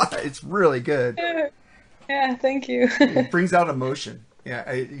while. It's really good. Yeah, thank you. It brings out emotion. Yeah,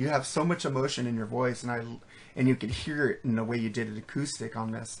 you have so much emotion in your voice, and you can hear it in the way you did it acoustic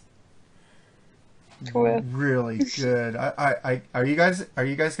on this. Cool. Really good. Are you guys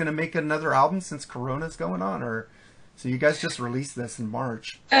going to make another album since Corona's going on, or so you guys just released this in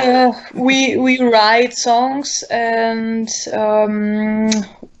March? We write songs, and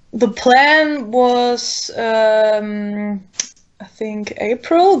the plan was I think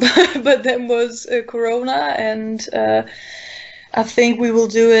April, but then was Corona, and I think we will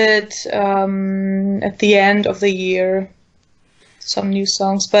do it at the end of the year. Some new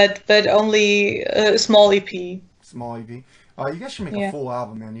songs, but only a small EP. Small EP. Oh, you guys should make a full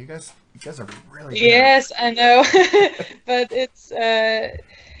album, man. You guys are really good. Yes, I know, but it's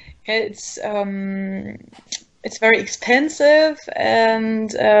very expensive,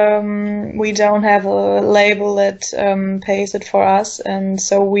 and we don't have a label that pays it for us, and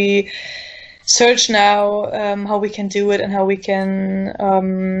so we search now how we can do it and how we can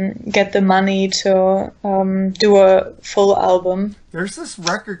get the money to do a full album. There's this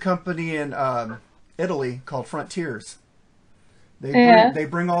record company in Italy called Frontiers. They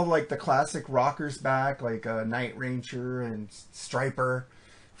bring all like the classic rockers back, like Night Ranger and Striper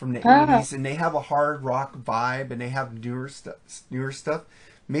from the 80s, and they have a hard rock vibe, and they have newer stuff.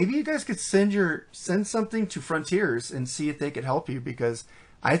 Maybe you guys could send something to Frontiers and see if they could help you, because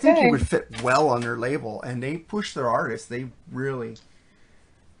I think you would fit well on their label, and they push their artists. They really,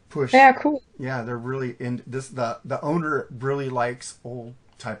 push. Yeah, cool. Yeah, they're really in this. The owner really likes old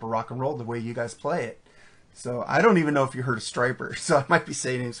type of rock and roll the way you guys play it. So I don't even know if you heard of Striper. So I might be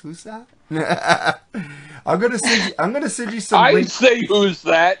saying names. Who's that? I'm gonna send you some I links. say who's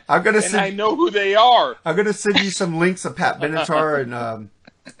that, I'm gonna and send. I know who they are. I'm gonna send you some links of Pat Benatar and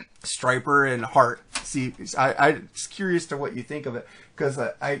Striper and Hart. See, I'm just curious to what you think of it because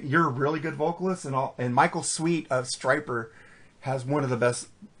you're a really good vocalist and Michael Sweet of Striper has one of the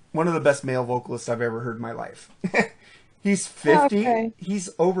best male vocalists I've ever heard in my life. He's 50. Okay. He's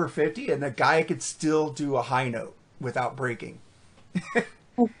over 50, and the guy could still do a high note without breaking.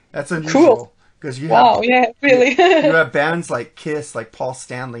 That's unusual because you have Wow, yeah, really. you have bands like Kiss, like Paul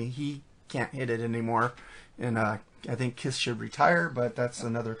Stanley. He can't hit it anymore, and I think Kiss should retire, but that's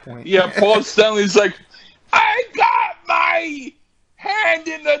another point. Yeah, Paul Stanley's like, I got my hand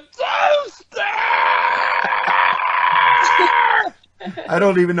in the toaster. I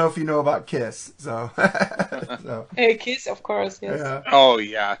don't even know if you know about Kiss, so. So Hey, Kiss, of course, yes. yeah. Oh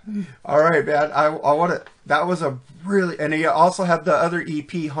yeah. All right, man. I want to. That was a really, and you also have the other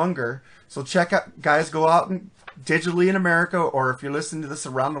EP, Hunger. So check out, guys. Go out and digitally in America, or if you're listening to this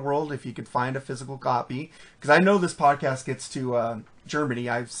around the world, if you could find a physical copy, because I know this podcast gets to Germany.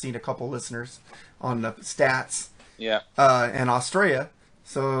 I've seen a couple listeners on the stats. Yeah. And Australia.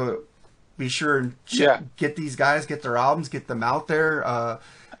 So be sure and get these guys, get their albums, get them out there.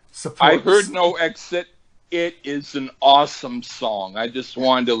 Support. I heard No Exit. It is an awesome song. I just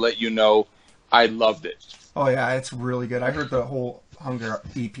wanted to let you know I loved it. Oh yeah, it's really good. I heard the whole Hunger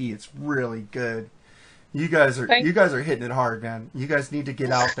EP. It's really good. You guys are hitting it hard, man. You guys need to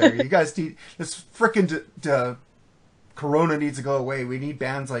get out there. You guys need this frickin' Corona needs to go away. We need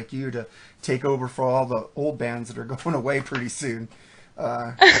bands like you to take over for all the old bands that are going away pretty soon.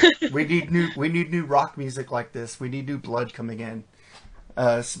 We need new rock music like this. We need new blood coming in.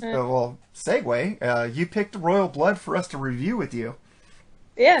 Well, segue. You picked Royal Blood for us to review with you.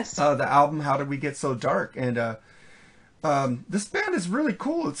 Yes. The album How Did We Get So Dark? And this band is really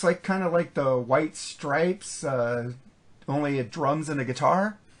cool. It's like kind of like the White Stripes, only a drums and a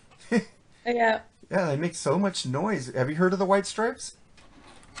guitar. Yeah. Yeah, they make so much noise. Have you heard of the White Stripes?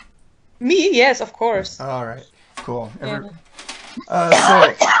 Me, yes, of course. All right, cool. Yeah.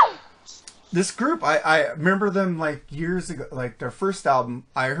 So this group, I remember them like years ago, like their first album.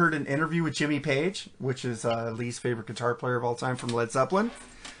 I heard an interview with Jimmy Page, which is Lee's favorite guitar player of all time from Led Zeppelin.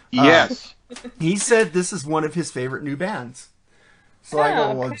 Yes. He said this is one of his favorite new bands. So I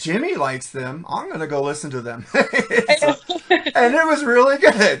go, well, Jimmy likes them. I'm going to go listen to them. And it was really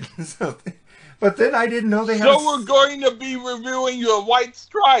good. But then I didn't know they had... So we're going to be reviewing the White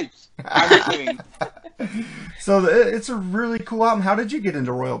Stripes. I'm kidding. So it's a really cool album. How did you get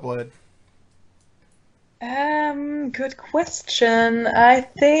into Royal Blood? Good question. I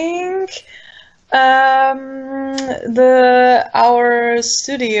think our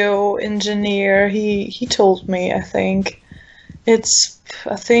studio engineer he told me. I think it's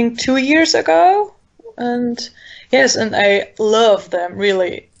 2 years ago, and yes, and I love them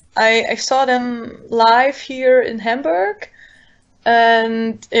really. I saw them live here in Hamburg,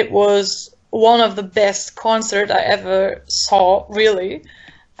 and it was one of the best concerts I ever saw, really.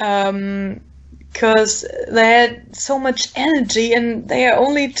 Because they had so much energy, and they are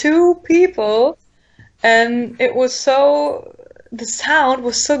only two people, and the sound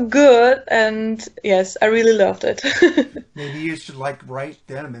was so good, and yes, I really loved it. Maybe you should write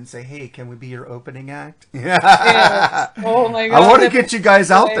them and say, "Hey, can we be your opening act?" Yeah. Oh my God! I want to get you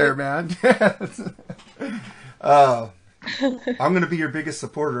guys out there, man. I'm going to be your biggest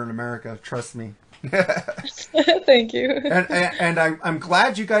supporter in America. Trust me. Thank you. And I'm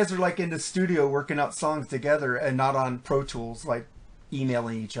glad you guys are in the studio working out songs together and not on Pro Tools,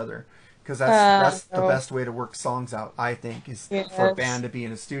 emailing each other, because that's the best way to work songs out. I think is for a band to be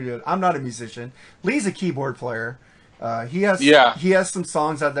in a studio. I'm not a musician. Lee's a keyboard player. He has some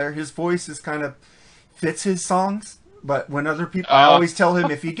songs out there. His voice is kind of fits his songs, but when other people, I always tell him,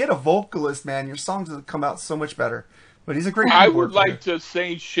 if you get a vocalist, man, your songs will come out so much better. But he's a great keyboard I would player. like to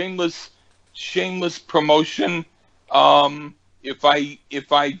say shameless promotion. If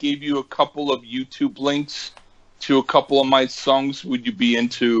I gave you a couple of YouTube links to a couple of my songs, would you be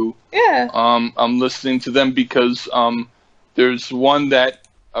into listening to them? Because there's one that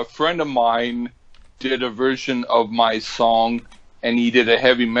a friend of mine did a version of my song, and he did a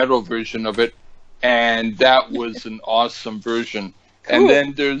heavy metal version of it, and that was an awesome version. Cool. And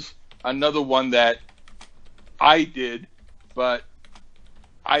then there's another one that I did, but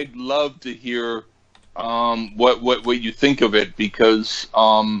I'd love to hear what you think of it, because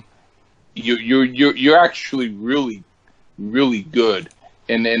you're actually really, really good.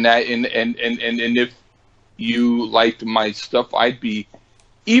 and if you liked my stuff, I'd be,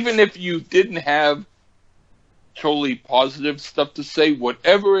 even if you didn't have totally positive stuff to say,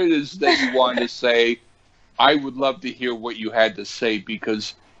 whatever it is that you want to say, I would love to hear what you had to say,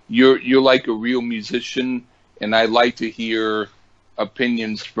 because you're like a real musician, and I like to hear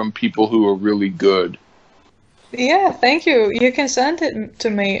opinions from people who are really good. Yeah, thank you. You can send it to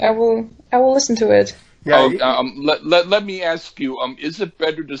me. I will listen to it. Yeah, Let me ask you, is it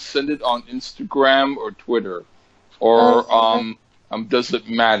better to send it on Instagram or Twitter, or does it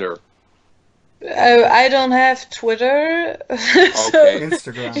matter? I don't have Twitter. Okay.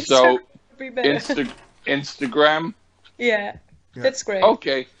 Instagram. So Be better. Instagram. Yeah, that's great.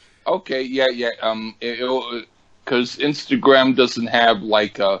 Okay. Yeah. Because Instagram doesn't have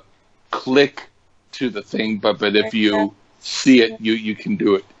like a click to the thing, but if you see it, you can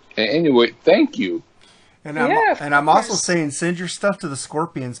do it. Anyway, thank you. And Yeah, of I'm also course. saying, send your stuff to the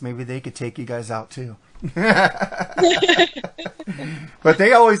Scorpions. Maybe they could take you guys out too. But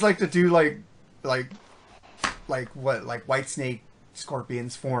they always like to do like Whitesnake,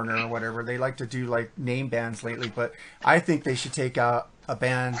 Scorpions, Foreigner, or whatever. They like to do like name bands lately. But I think they should take out a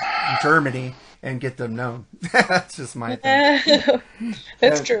band in Germany and get them known. That's just my thing.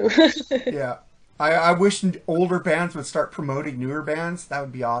 That's true. Yeah. I wish older bands would start promoting newer bands. That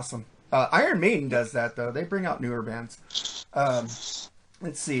would be awesome. Iron Maiden does that, though. They bring out newer bands. Let's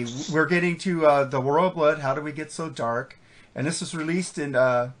see. We're getting to The Royal Blood, How Do We Get So Dark? And this was released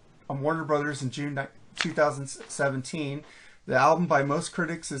on Warner Brothers in June 2017. The album, by most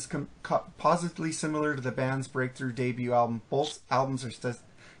critics, is positively similar to the band's breakthrough debut album. Both albums are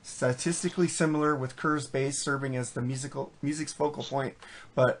statistically similar, with Curve's bass serving as the music's focal point,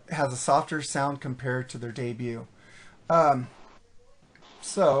 but has a softer sound compared to their debut.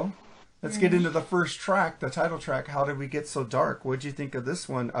 So, let's get into the first track, the title track, How Did We Get So Dark? What'd you think of this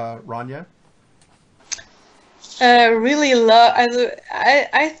one, Rania? Really love.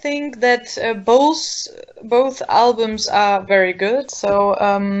 I think that both albums are very good. So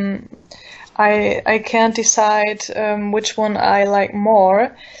I can't decide which one I like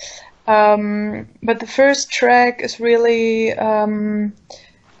more. But the first track is really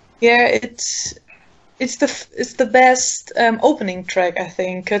it's the best opening track, I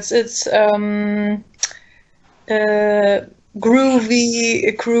think. It's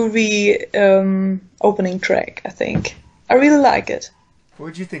groovy opening track, I think. I really like it. What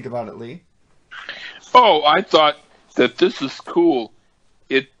did you think about it, Lee? Oh, I thought that this is cool.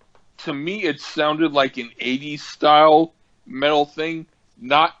 To me, it sounded like an 80s style metal thing.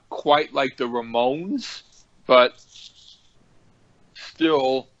 Not quite like the Ramones, but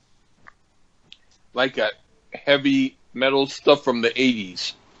still like a heavy metal stuff from the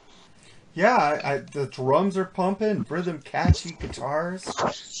 80s. Yeah, the drums are pumping, rhythm, catchy guitars.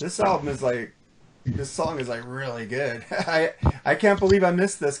 This song is like really good. I can't believe I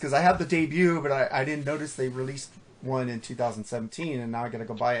missed this, because I have the debut, but I didn't notice they released one in 2017, and now I gotta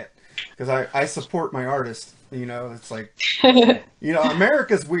go buy it, because I support my artist. You know, it's like,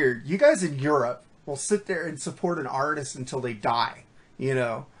 America's weird. You guys in Europe will sit there and support an artist until they die. You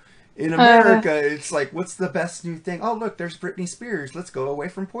know, in America, it's like, what's the best new thing? Oh, look, there's Britney Spears. Let's go away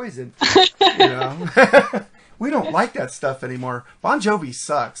from Poison. You know, we don't like that stuff anymore. Bon Jovi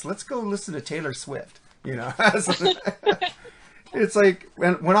sucks. Let's go listen to Taylor Swift. You know, it's like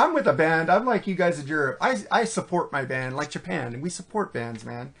when I'm with a band, I'm like you guys in Europe. I support my band, like Japan, and we support bands,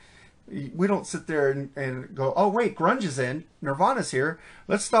 man. We don't sit there and go, oh wait, grunge is in, Nirvana's here.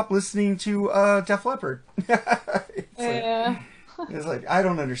 Let's stop listening to Def Leppard. It's like I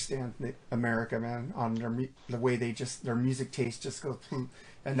don't understand America, man, on the way their music taste just goes,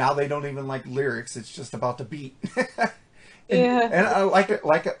 and now they don't even like lyrics. It's just about the beat. And I like it.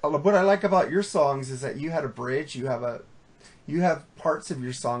 What I like about your songs is that you had a bridge. You have parts of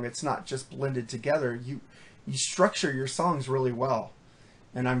your song. It's not just blended together. You structure your songs really well.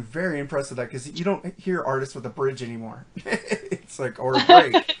 And I'm very impressed with that, because you don't hear artists with a bridge anymore. It's like, or a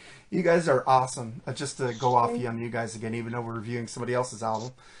break. You guys are awesome. Just to go off on you guys again, even though we're reviewing somebody else's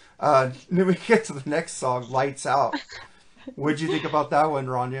album. Then we get to the next song, Lights Out. What'd you think about that one,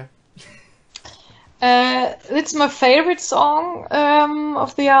 Rania? It's my favorite song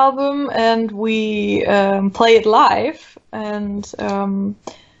of the album, and we play it live. And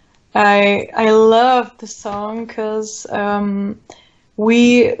I love the song because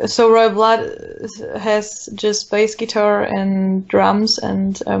Royal Blood has just bass guitar and drums,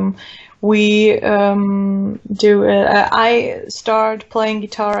 and I start playing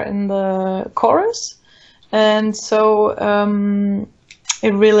guitar in the chorus, and so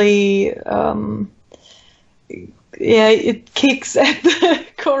it really it kicks at the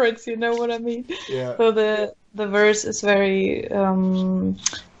chords. You know what I mean? Yeah. So the verse is very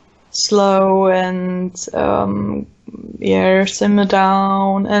slow and simmer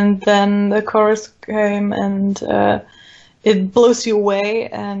down, and then the chorus came and it blows you away.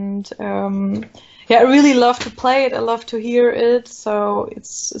 And I really love to play it. I love to hear it. So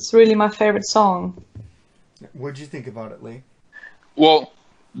it's really my favorite song. What'd you think about it, Lee? Well,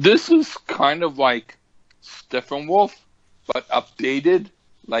 this is kind of like Steppenwolf, but updated.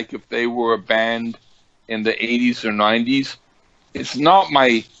 Like if they were a band in the 80s or 90s. It's not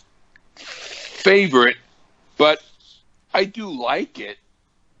my favorite, but I do like it.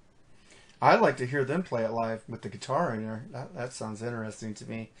 I'd like to hear them play it live with the guitar in there. That sounds interesting to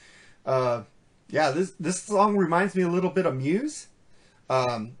me. This song reminds me a little bit of Muse.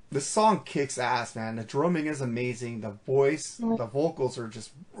 This song kicks ass, man. The drumming is amazing. The voice, the vocals are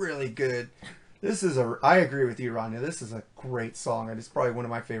just really good. I agree with you, Rania. This is a great song, and it's probably one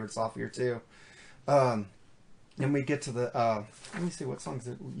of my favorites off here too. And we get to the, let me see, what songs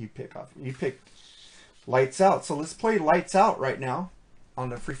did you pick off? You picked Lights Out. So let's play Lights Out right now on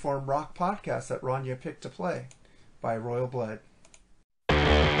the Freeform Rock podcast that Rania picked to play by Royal Blood.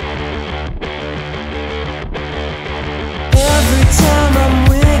 Every time I'm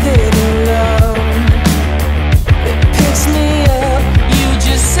with it alone, it picks me up, you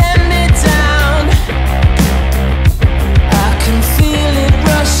just send me down. I can feel it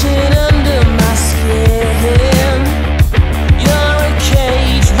rushing under my skin. You're a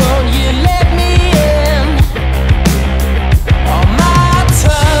cage, won't you let me in? On my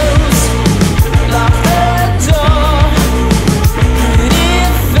toes, lock the door.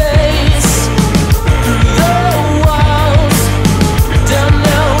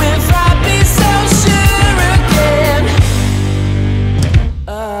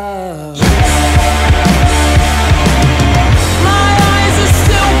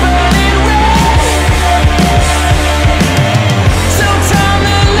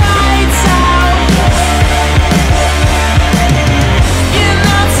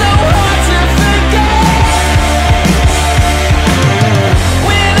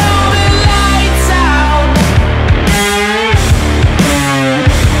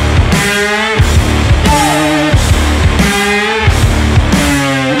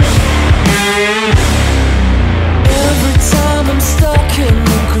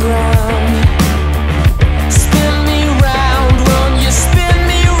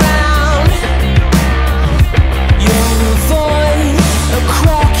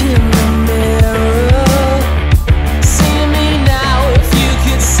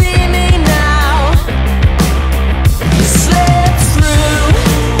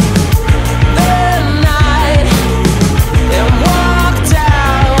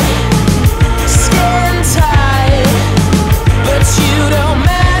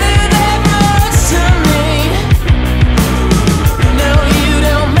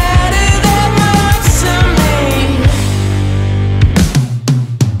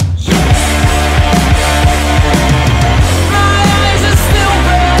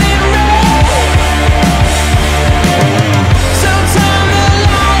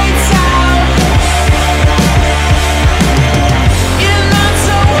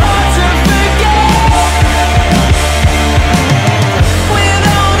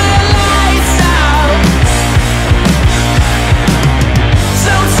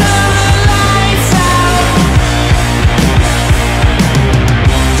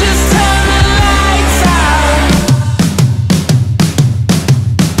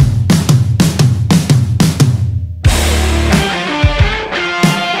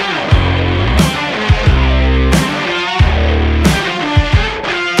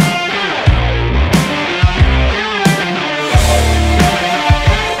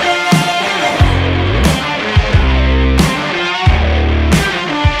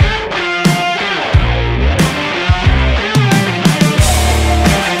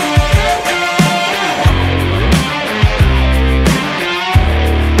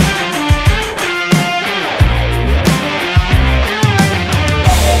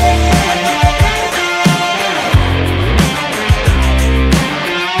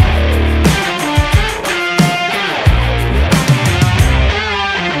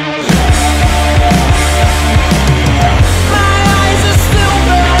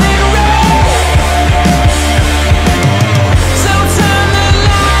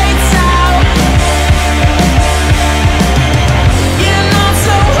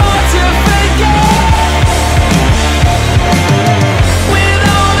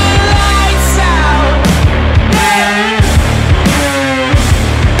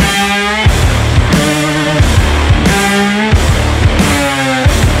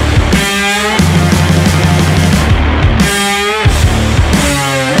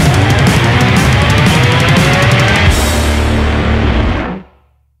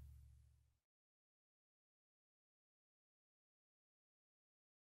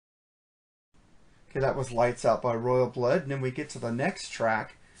 Okay, that was Lights Out by Royal Blood. And then we get to the next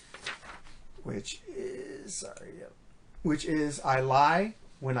track, which is I Lie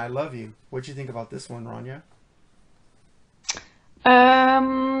When I Love You. What'd you think about this one, Rania?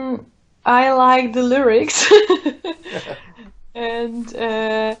 I like the lyrics. And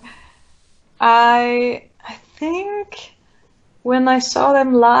I think when I saw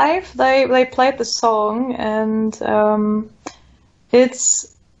them live, they played the song, and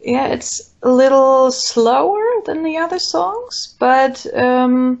it's a little slower than the other songs, but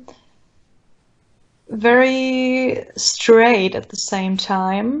very straight at the same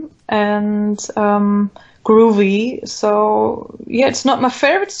time, and groovy. So yeah, it's not my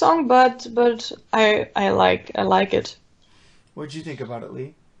favorite song, but I like it. What'd you think about it,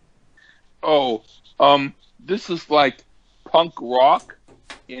 Lee? Oh, this is like punk rock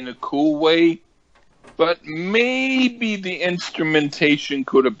in a cool way, but maybe the instrumentation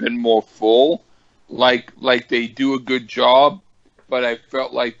could have been more full. Like they do a good job, but I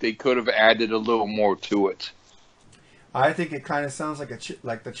felt like they could have added a little more to it. I think it kind of sounds like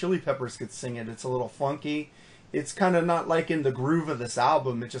like the Chili Peppers could sing it. It's a little funky. It's kind of not like in the groove of this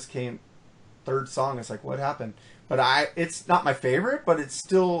album. It just came third song. It's like, what happened? But it's not my favorite, but it's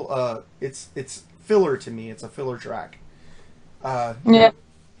still it's filler to me. It's a filler track. Yeah.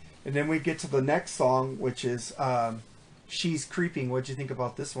 And then we get to the next song, which is She's Creeping. What'd you think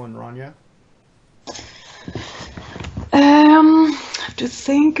about this one, Rania? I have to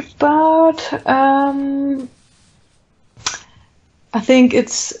think about. I think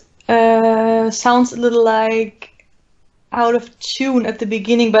it's sounds a little like out of tune at the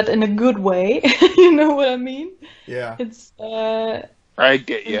beginning, but in a good way. You know what I mean? Yeah. It's I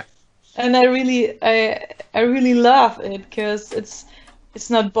get you. and I really love it because it's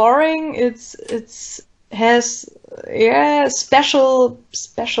not boring. It's has special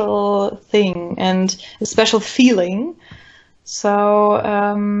thing and a special feeling. So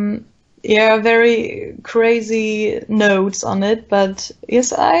very crazy notes on it, but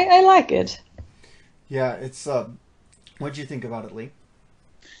yes, I like it. Yeah, it's what'd you think about it, Lee?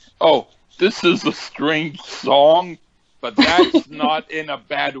 Oh, this is a strange song, but that's not in a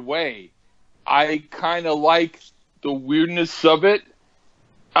bad way. I kind of like the weirdness of it.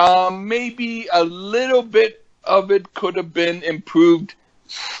 Maybe a little bit of it could have been improved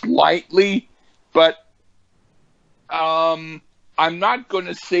slightly, but I'm not going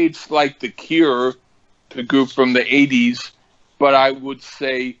to say it's like The Cure, the group from the 80s, but I would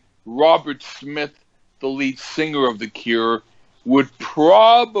say Robert Smith, the lead singer of The Cure, would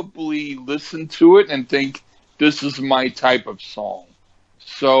probably listen to it and think, this is my type of song.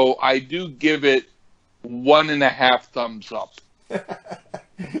 So I do give it 1.5 thumbs up.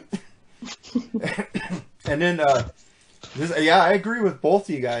 And then I agree with both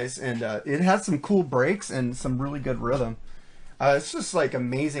of you guys, and it has some cool breaks and some really good rhythm. It's just like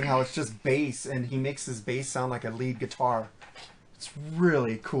amazing how it's just bass, and he makes his bass sound like a lead guitar. It's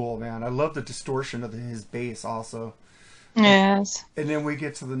really cool, man. I love the distortion of his bass also. Yes. And then we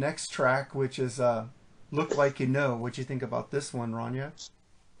get to the next track, which is Look Like You Know. What'd you think about this one, Rania?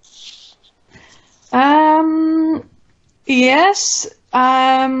 Yes.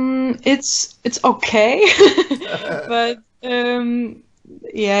 It's okay, but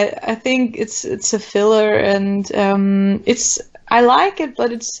I think it's a filler, and I like it,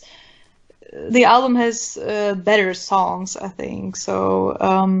 but the album has better songs, I think. So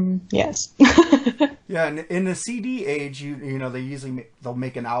yes. Yeah, and in the CD age, you know they usually they'll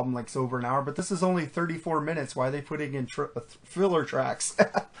make an album like over an hour, but this is only 34 minutes. Why are they putting in filler tracks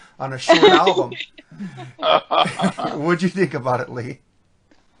on a short album? What'd you think about it, Lee?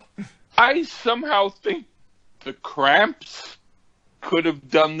 I somehow think the Cramps could have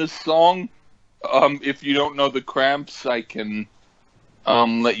done this song. If you don't know the Cramps, I can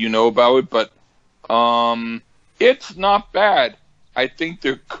let you know about it, but it's not bad. I think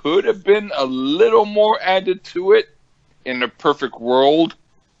there could have been a little more added to it in a perfect world,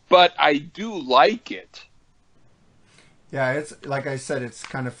 but I do like it. Yeah, it's like I said, it's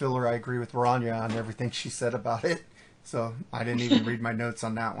kind of filler. I agree with Rania on everything she said about it, so I didn't even read my notes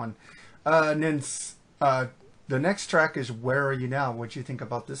on that one. And then the next track is Where Are You Now? What'd you think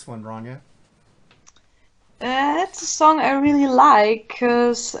about this one, Rania? It's a song I really like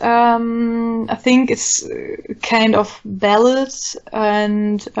because I think it's kind of ballad,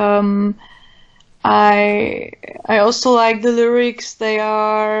 and I also like the lyrics. They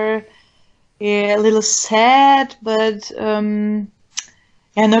are a little sad, but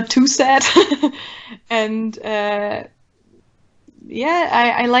not too sad. And I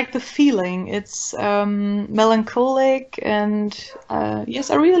like the feeling. It's melancholic, and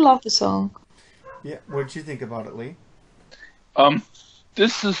yes, I really love the song. Yeah, what'd you think about it, Lee?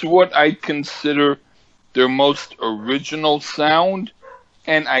 This is what I consider their most original sound,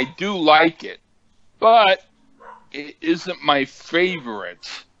 and I do like it, but it isn't my favorite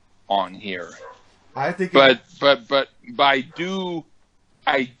on here. I think, But I do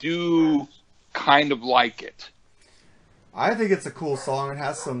kind of like it. I think it's a cool song. It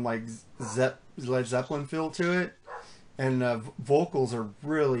has some like Led Zeppelin feel to it, and vocals are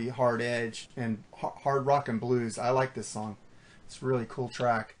really hard edge and hard rock and blues. I like this song. It's a really cool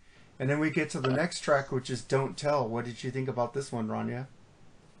track. And then we get to the next track, which is Don't Tell. What did you think about this one, Rania?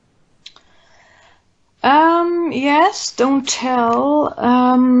 Yes, Don't Tell.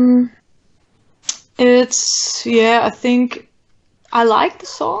 I think I like the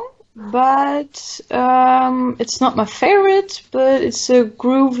song, but it's not my favorite, but it's a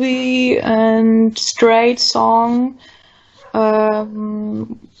groovy and straight song.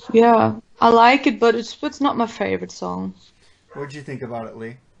 Yeah, I like it, but it's not my favorite song. What did you think about it,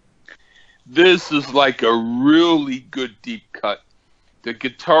 Lee? This is like a really good deep cut. The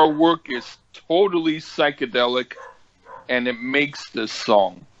guitar work is totally psychedelic, and it makes this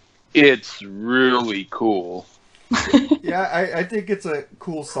song. It's really cool. Yeah, I think it's a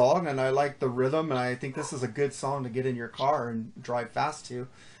cool song, and I like the rhythm, and I think this is a good song to get in your car and drive fast to.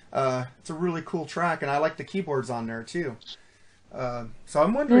 It's a really cool track, and I like the keyboards on there too. So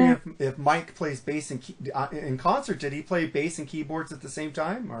I'm wondering if Mike plays bass in concert. Did he play bass and keyboards at the same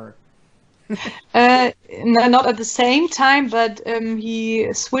time, or? No, not at the same time, but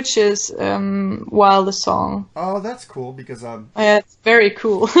he switches while the song. Oh, that's cool because It's very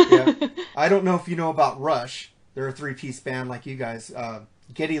cool. yeah, I don't know if you know about Rush. They're a three-piece band like you guys.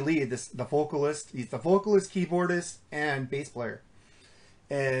 Geddy Lee, the vocalist, he's the vocalist, keyboardist, and bass player.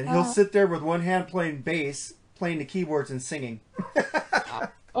 And he'll sit there with one hand playing bass, playing the keyboards, and singing.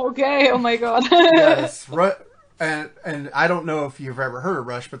 Okay, oh my god. Yes, and I don't know if you've ever heard of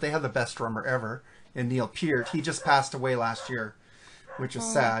Rush, but they have the best drummer ever, in Neil Peart. He just passed away last year, which is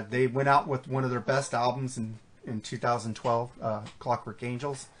sad. They went out with one of their best albums in 2012, Clockwork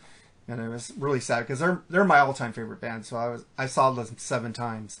Angels, and it was really sad because they're my all-time favorite band. So I saw them 7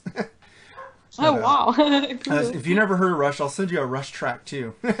 times. Oh wow. Cool. If you never heard of Rush, I'll send you a Rush track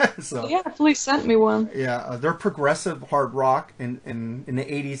too. So Yeah, please send me one. yeah, they're progressive hard rock. In the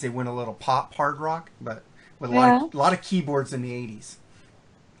 80s, they went a little pop hard rock, but with a lot of keyboards in the 80s.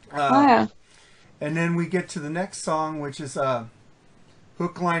 Yeah. And then we get to the next song, which is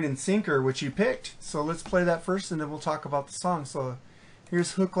Hook, Line, and Sinker, which you picked. So let's play that first, and then we'll talk about the song. So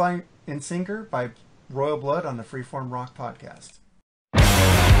here's Hook, Line, and Sinker by Royal Blood on the Freeform Rock Podcast.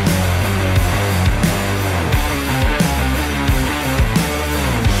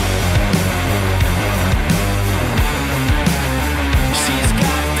 She's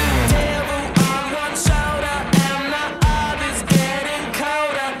got the devil on one shoulder and the other's getting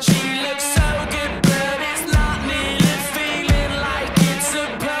colder. She looks so good, but it's not nearly feeling like it's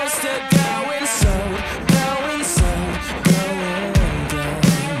supposed to. Going so, going so, going down.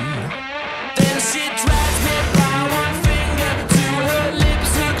 Then she drags me by one finger to her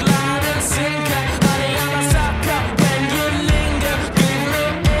lips, hook, line, and sinker. Honey, I'm a sucker when you linger. Give me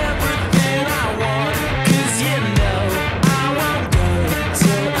everything I want, 'cause you know I won't go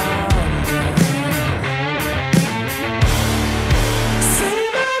till I'm gone. Say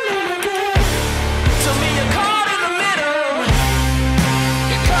my name again. Tell me you're caught in the middle.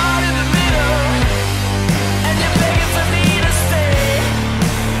 You're caught in the middle, and you're begging for me to stay.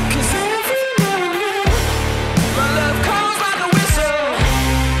 'Cause every now and then, my love calls like a whistle.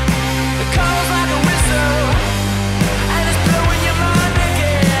 It calls like a whistle, and it's blowing your mind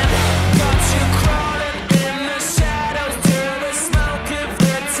again. Got you crawling in the shadows to the smoke of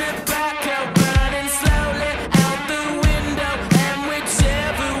the tobacco, burning slowly out the window, and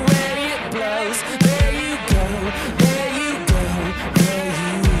whichever way it blows, there you go, there you go, there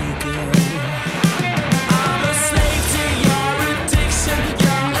you go. I'm a slave to your addiction,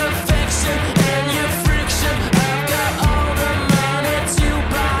 your affection, and your friction. I've got all the money to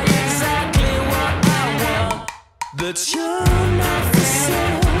buy exactly what I want, but you're not for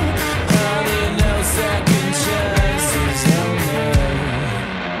sale. Honey, no second chances, no more.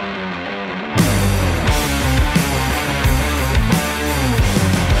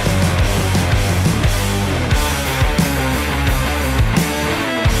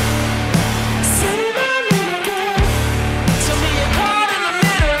 Say my name again. Tell me you're caught in the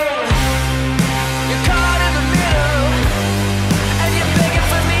middle. You're caught in the middle, and you're begging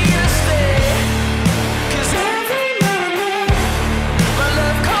for me to stay. 'Cause every now and then,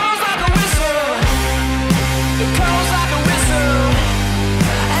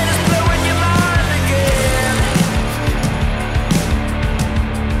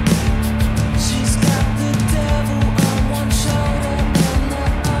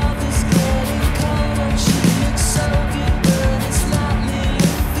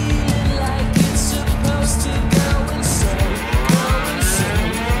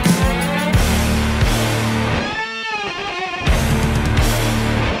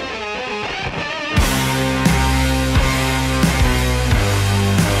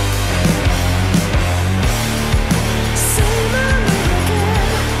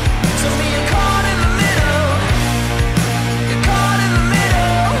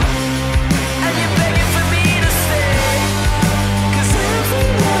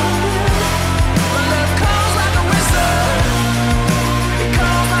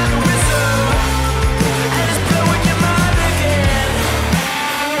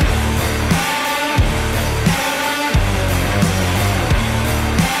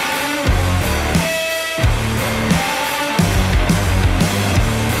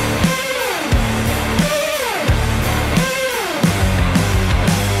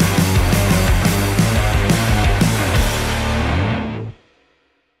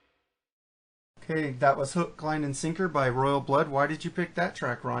 mean, that was Hook, Line, and Sinker by Royal Blood. Why did you pick that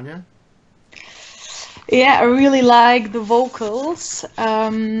track, Rania? Yeah, I really like the vocals.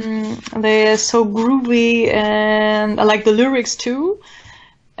 They're so groovy, and I like the lyrics too.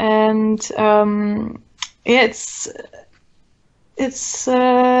 And yeah, it's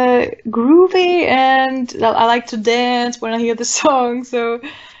groovy, and I like to dance when I hear the song. So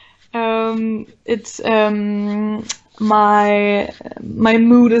it's my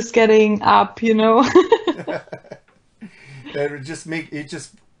mood is getting up, you know. It just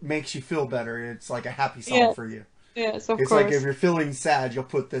makes you feel better. It's like a happy song for you. Yes, of It's course. like if you're feeling sad, you'll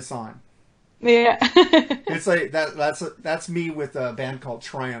put this on. Yeah. It's like that's me with a band called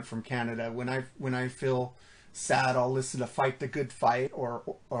Triumph from Canada. When I feel sad, I'll listen to Fight the Good Fight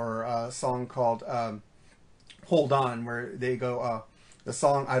or a song called Hold On, where they go the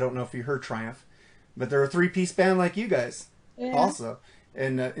song. I don't know if you heard Triumph, but they're a 3-piece band like you guys also.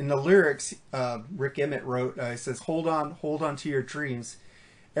 And in the lyrics, Rick Emmett wrote, he says, hold on to your dreams.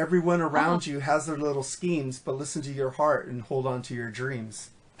 Everyone around you has their little schemes, but listen to your heart and hold on to your dreams.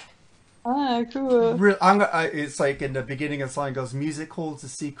 Ah, cool. It's like in the beginning of the song, it goes, music holds a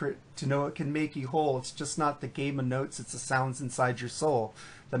secret to know it can make you whole. It's just not the game of notes, it's the sounds inside your soul.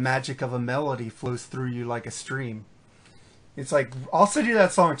 The magic of a melody flows through you like a stream. It's like, I'll send you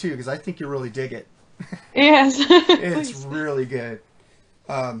that song too, because I think you really dig it. Yes. It's really good.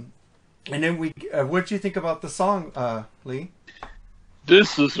 And then what do you think about the song, Lee?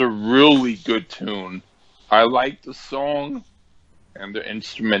 This is a really good tune. I like the song and the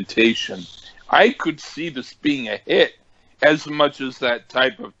instrumentation. I could see this being a hit as much as that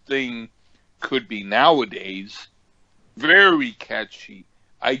type of thing could be nowadays. Very catchy.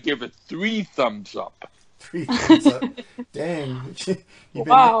 I give it 3 thumbs up. 3 thumbs up. Dang.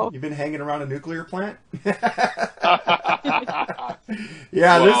 You've been hanging around a nuclear plant?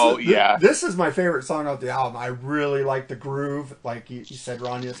 This is my favorite song off the album. I really like the groove. Like you said,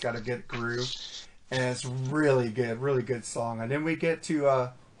 Rania's got a good groove. And it's really good song. And then we get to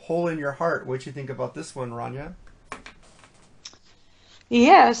Hole in Your Heart. What'd you think about this one, Rania?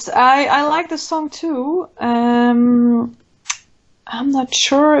 Yes, I like the song too. I'm not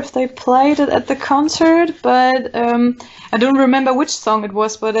sure if they played it at the concert, but I don't remember which song it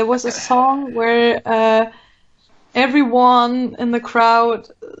was, but it was a song where everyone in the crowd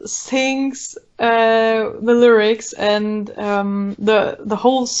sings the lyrics and the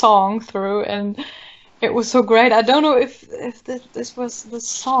whole song through, and it was so great. I don't know if this was the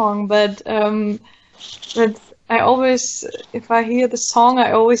song, but I always, if I hear the song,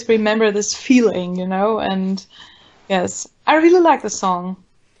 I always remember this feeling, you know, and yes, I really like the song.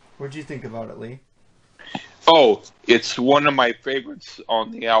 What do you think about it, Lee? Oh, it's one of my favorites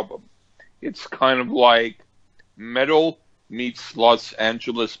on the album. It's kind of like metal meets Los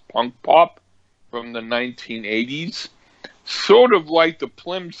Angeles punk pop from the 1980s. Sort of like the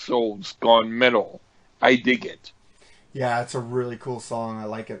Plimsouls gone metal. I dig it. Yeah, it's a really cool song. I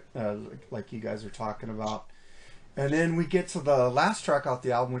like it, like you guys are talking about. And then we get to the last track off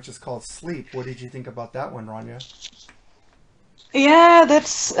the album, which is called Sleep. What did you think about that one, Rania? Yeah,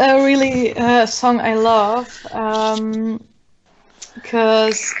 that's a really song I love,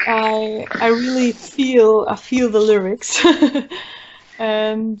 because I really feel the lyrics,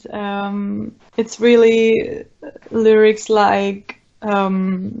 and it's really lyrics like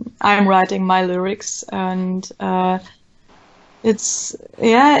I'm writing my lyrics, and it's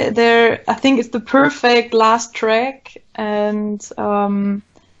I think it's the perfect last track, and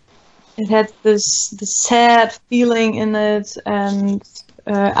it had this sad feeling in it, and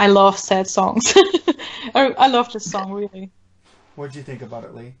I love sad songs. I love this song, really. What did you think about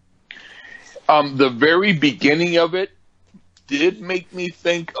it, Lee? The very beginning of it did make me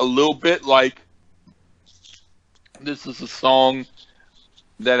think a little bit like this is a song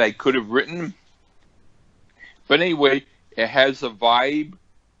that I could have written. But anyway, it has a vibe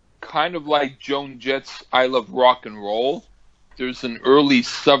kind of like Joan Jett's I Love Rock and Roll. There's an early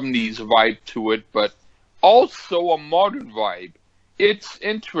 70s vibe to it, but also a modern vibe. It's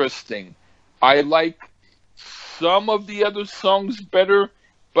interesting. I like some of the other songs better,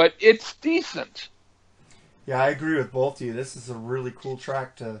 but it's decent. Yeah, I agree with both of you. This is a really cool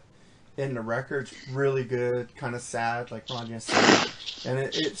track to end the record. It's really good, kind of sad, like Rania said. And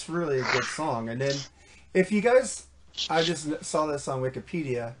it's really a good song. And then, if you guys, I just saw this on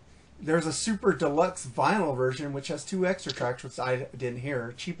Wikipedia. There's a super deluxe vinyl version which has 2 extra tracks which I didn't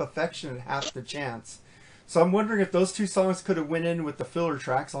hear, Cheap Affection and Half the Chance. So I'm wondering if those 2 songs could have went in with the filler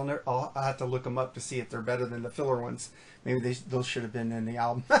tracks. I'll have to look them up to see if they're better than the filler ones. Maybe those should have been in the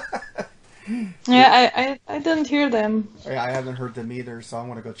album. Yeah, I didn't hear them. I haven't heard them either, so I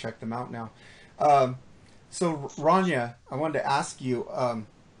want to go check them out now. So Rania, I wanted to ask you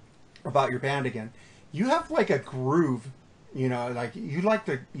about your band again. You have like a groove, you know, like you like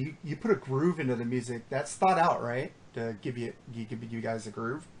you put a groove into the music. That's thought out, right? To give you guys a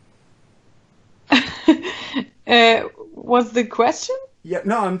groove. What's the question? Yeah,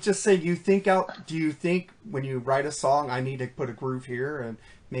 no, I'm just saying. Do you think when you write a song, I need to put a groove here and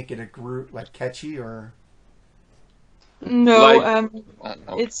make it a groove like catchy or? No, Like-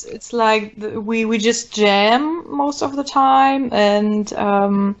 it's like we just jam most of the time, and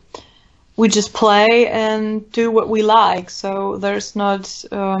we just play and do what we like. So there's not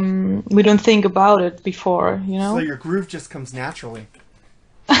we don't think about it before, you know. So your groove just comes naturally.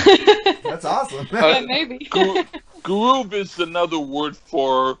 That's awesome. Yeah, maybe. Groove is another word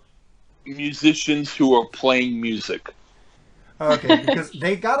for musicians who are playing music. Okay, because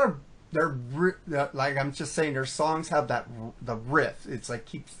like I'm just saying, their songs have the riff. It's like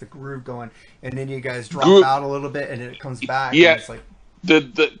keeps the groove going, and then you guys drop out a little bit, and then it comes back. Yeah, and it's like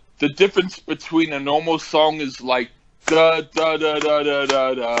the difference between a normal song is like da da da da da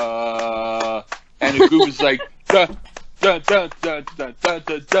da da, and a groove is like da da da da da da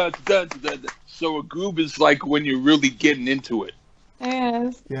da da da da. So a groove is like when you're really getting into it.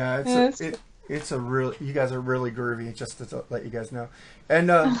 Yes. yeah, it's a real. You guys are really groovy. Just to let you guys know, and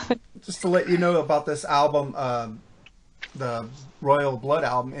just to let you know about this album, the Royal Blood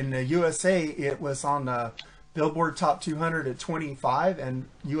album in the USA, it was on the Billboard Top 200 at 25 and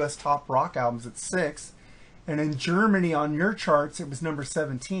US Top Rock Albums at 6, and in Germany on your charts it was number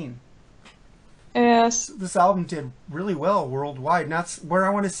 17. Yes. This album did really well worldwide, and that's where I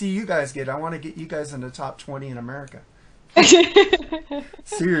want to see you guys get. I want to get you guys in the top 20 in America.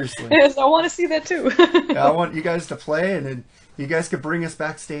 Seriously. Yes, I want to see that too. Yeah, I want you guys to play, and then you guys could bring us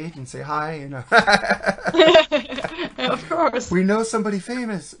backstage and say hi. You know, Of course. we know somebody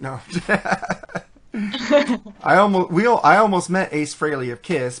famous. No, I almost met Ace Frehley of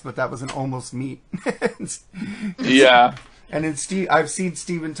Kiss, but that was an almost meet. Yeah. And then I've seen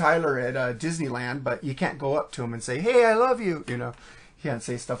Steven Tyler at Disneyland, but you can't go up to him and say, "Hey, I love you." You know, you can't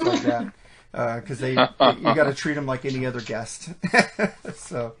say stuff like that because you got to treat him like any other guest.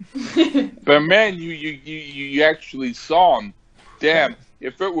 So, But man, you actually saw him. Damn,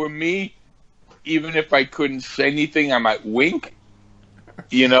 if it were me, even if I couldn't say anything, I might wink.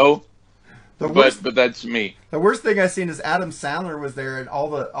 You know, but that's me. The worst thing I seen is Adam Sandler was there, and all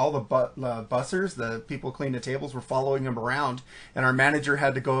the bussers, the people cleaning the tables, were following him around, and our manager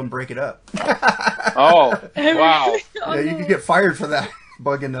had to go and break it up. Oh, wow. Yeah, you could get fired for that,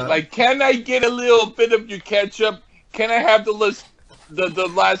 bugging up. Like, can I get a little bit of your ketchup? Can I have the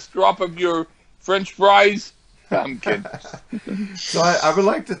last drop of your French fries? I'm kidding. So I would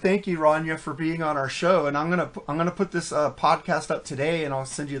like to thank you, Rania, for being on our show, and I'm gonna put this podcast up today, and I'll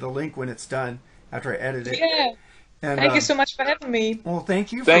send you the link when it's done after I edit it. Yeah. And, Thank you so much for having me. Well,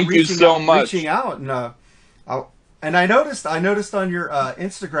 thank you. Thank for you so much. reaching out, and I noticed on your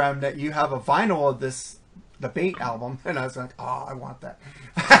Instagram that you have a vinyl of the Bait album, and I was like, oh, I want that.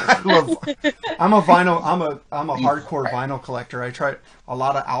 I'm a hardcore vinyl collector. I try. A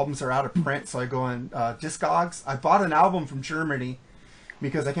lot of albums are out of print, so I go on Discogs. I bought an album from Germany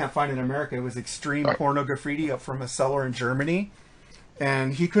because I can't find it in America. It was Extreme Porno Graffiti up from a seller in Germany,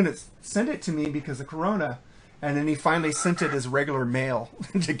 and he couldn't send it to me because of Corona. And then he finally sent it as regular mail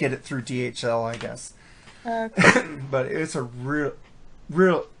to get it through DHL, I guess. But it's a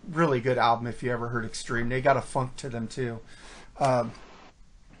really good album if you ever heard Extreme. They got a funk to them too.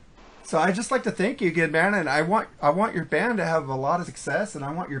 So I just like to thank you again, man. And I want your band to have a lot of success, and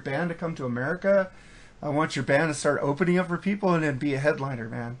I want your band to come to America. I want your band to start opening up for people and then be a headliner,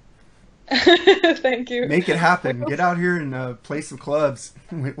 man. Thank you. Make it happen. Get out here and play some clubs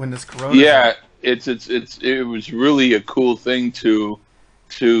when this Corona. Yeah, it was really a cool thing to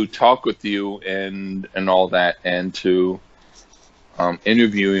talk with you and all that, and to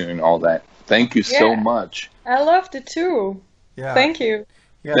interview you and all that. Thank you so much. I loved it too. Yeah. Thank you.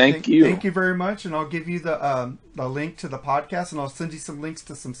 Yeah, Thank you. Thank you very much, and I'll give you the link to the podcast, and I'll send you some links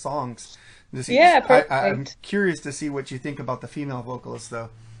to some songs. Perfect. I'm curious to see what you think about the female vocalist, though.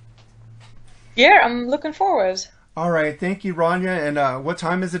 Yeah, I'm looking forward. All right, thank you, Rania. And what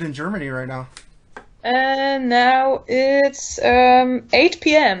time is it in Germany right now? And now it's 8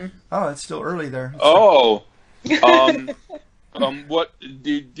 p.m. Oh, it's still early there. Oh, what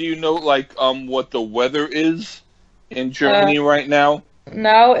do you know? Like, what the weather is in Germany right now?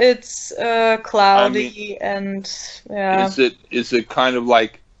 Now it's cloudy, and yeah. Is it kind of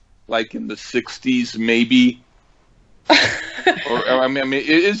like in the 60s maybe? Or I mean,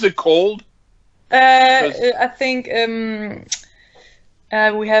 is it cold? I think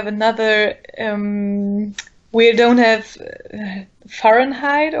We have another. We don't have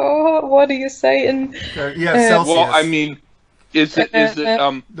Fahrenheit, or what do you say in? Yeah, Celsius. Well, I mean, is it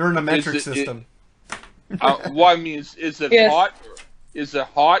they're in a metric is it- system. well, I mean, is it Yes. hot? Is it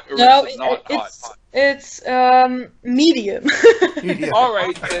hot or No, is it not hot? it's medium. Yeah. All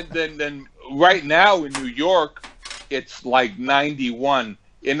right, then right now in New York, it's like 91.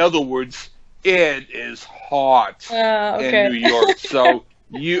 In other words, it is hot Okay. in New York. So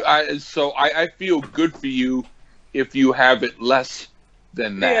I feel good for you if you have it less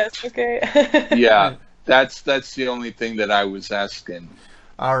than that. Yes. Okay. Yeah, that's the only thing that I was asking.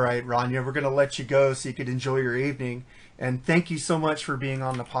 All right, Rania, we're going to let you go so you could enjoy your evening. And thank you so much for being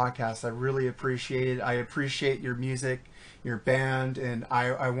on the podcast. I really appreciate it. I appreciate your music, your band, and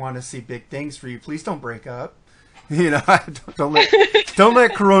I want to see big things for you. Please don't break up. You know, don't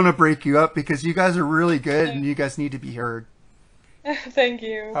let Corona break you up, because you guys are really good and you guys need to be heard. Thank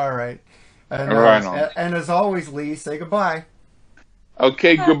you. All right. And, Right on. and as always, Lee, say goodbye.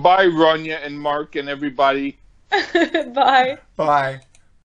 Okay, goodbye, Rania and Mark and everybody. Bye. Bye.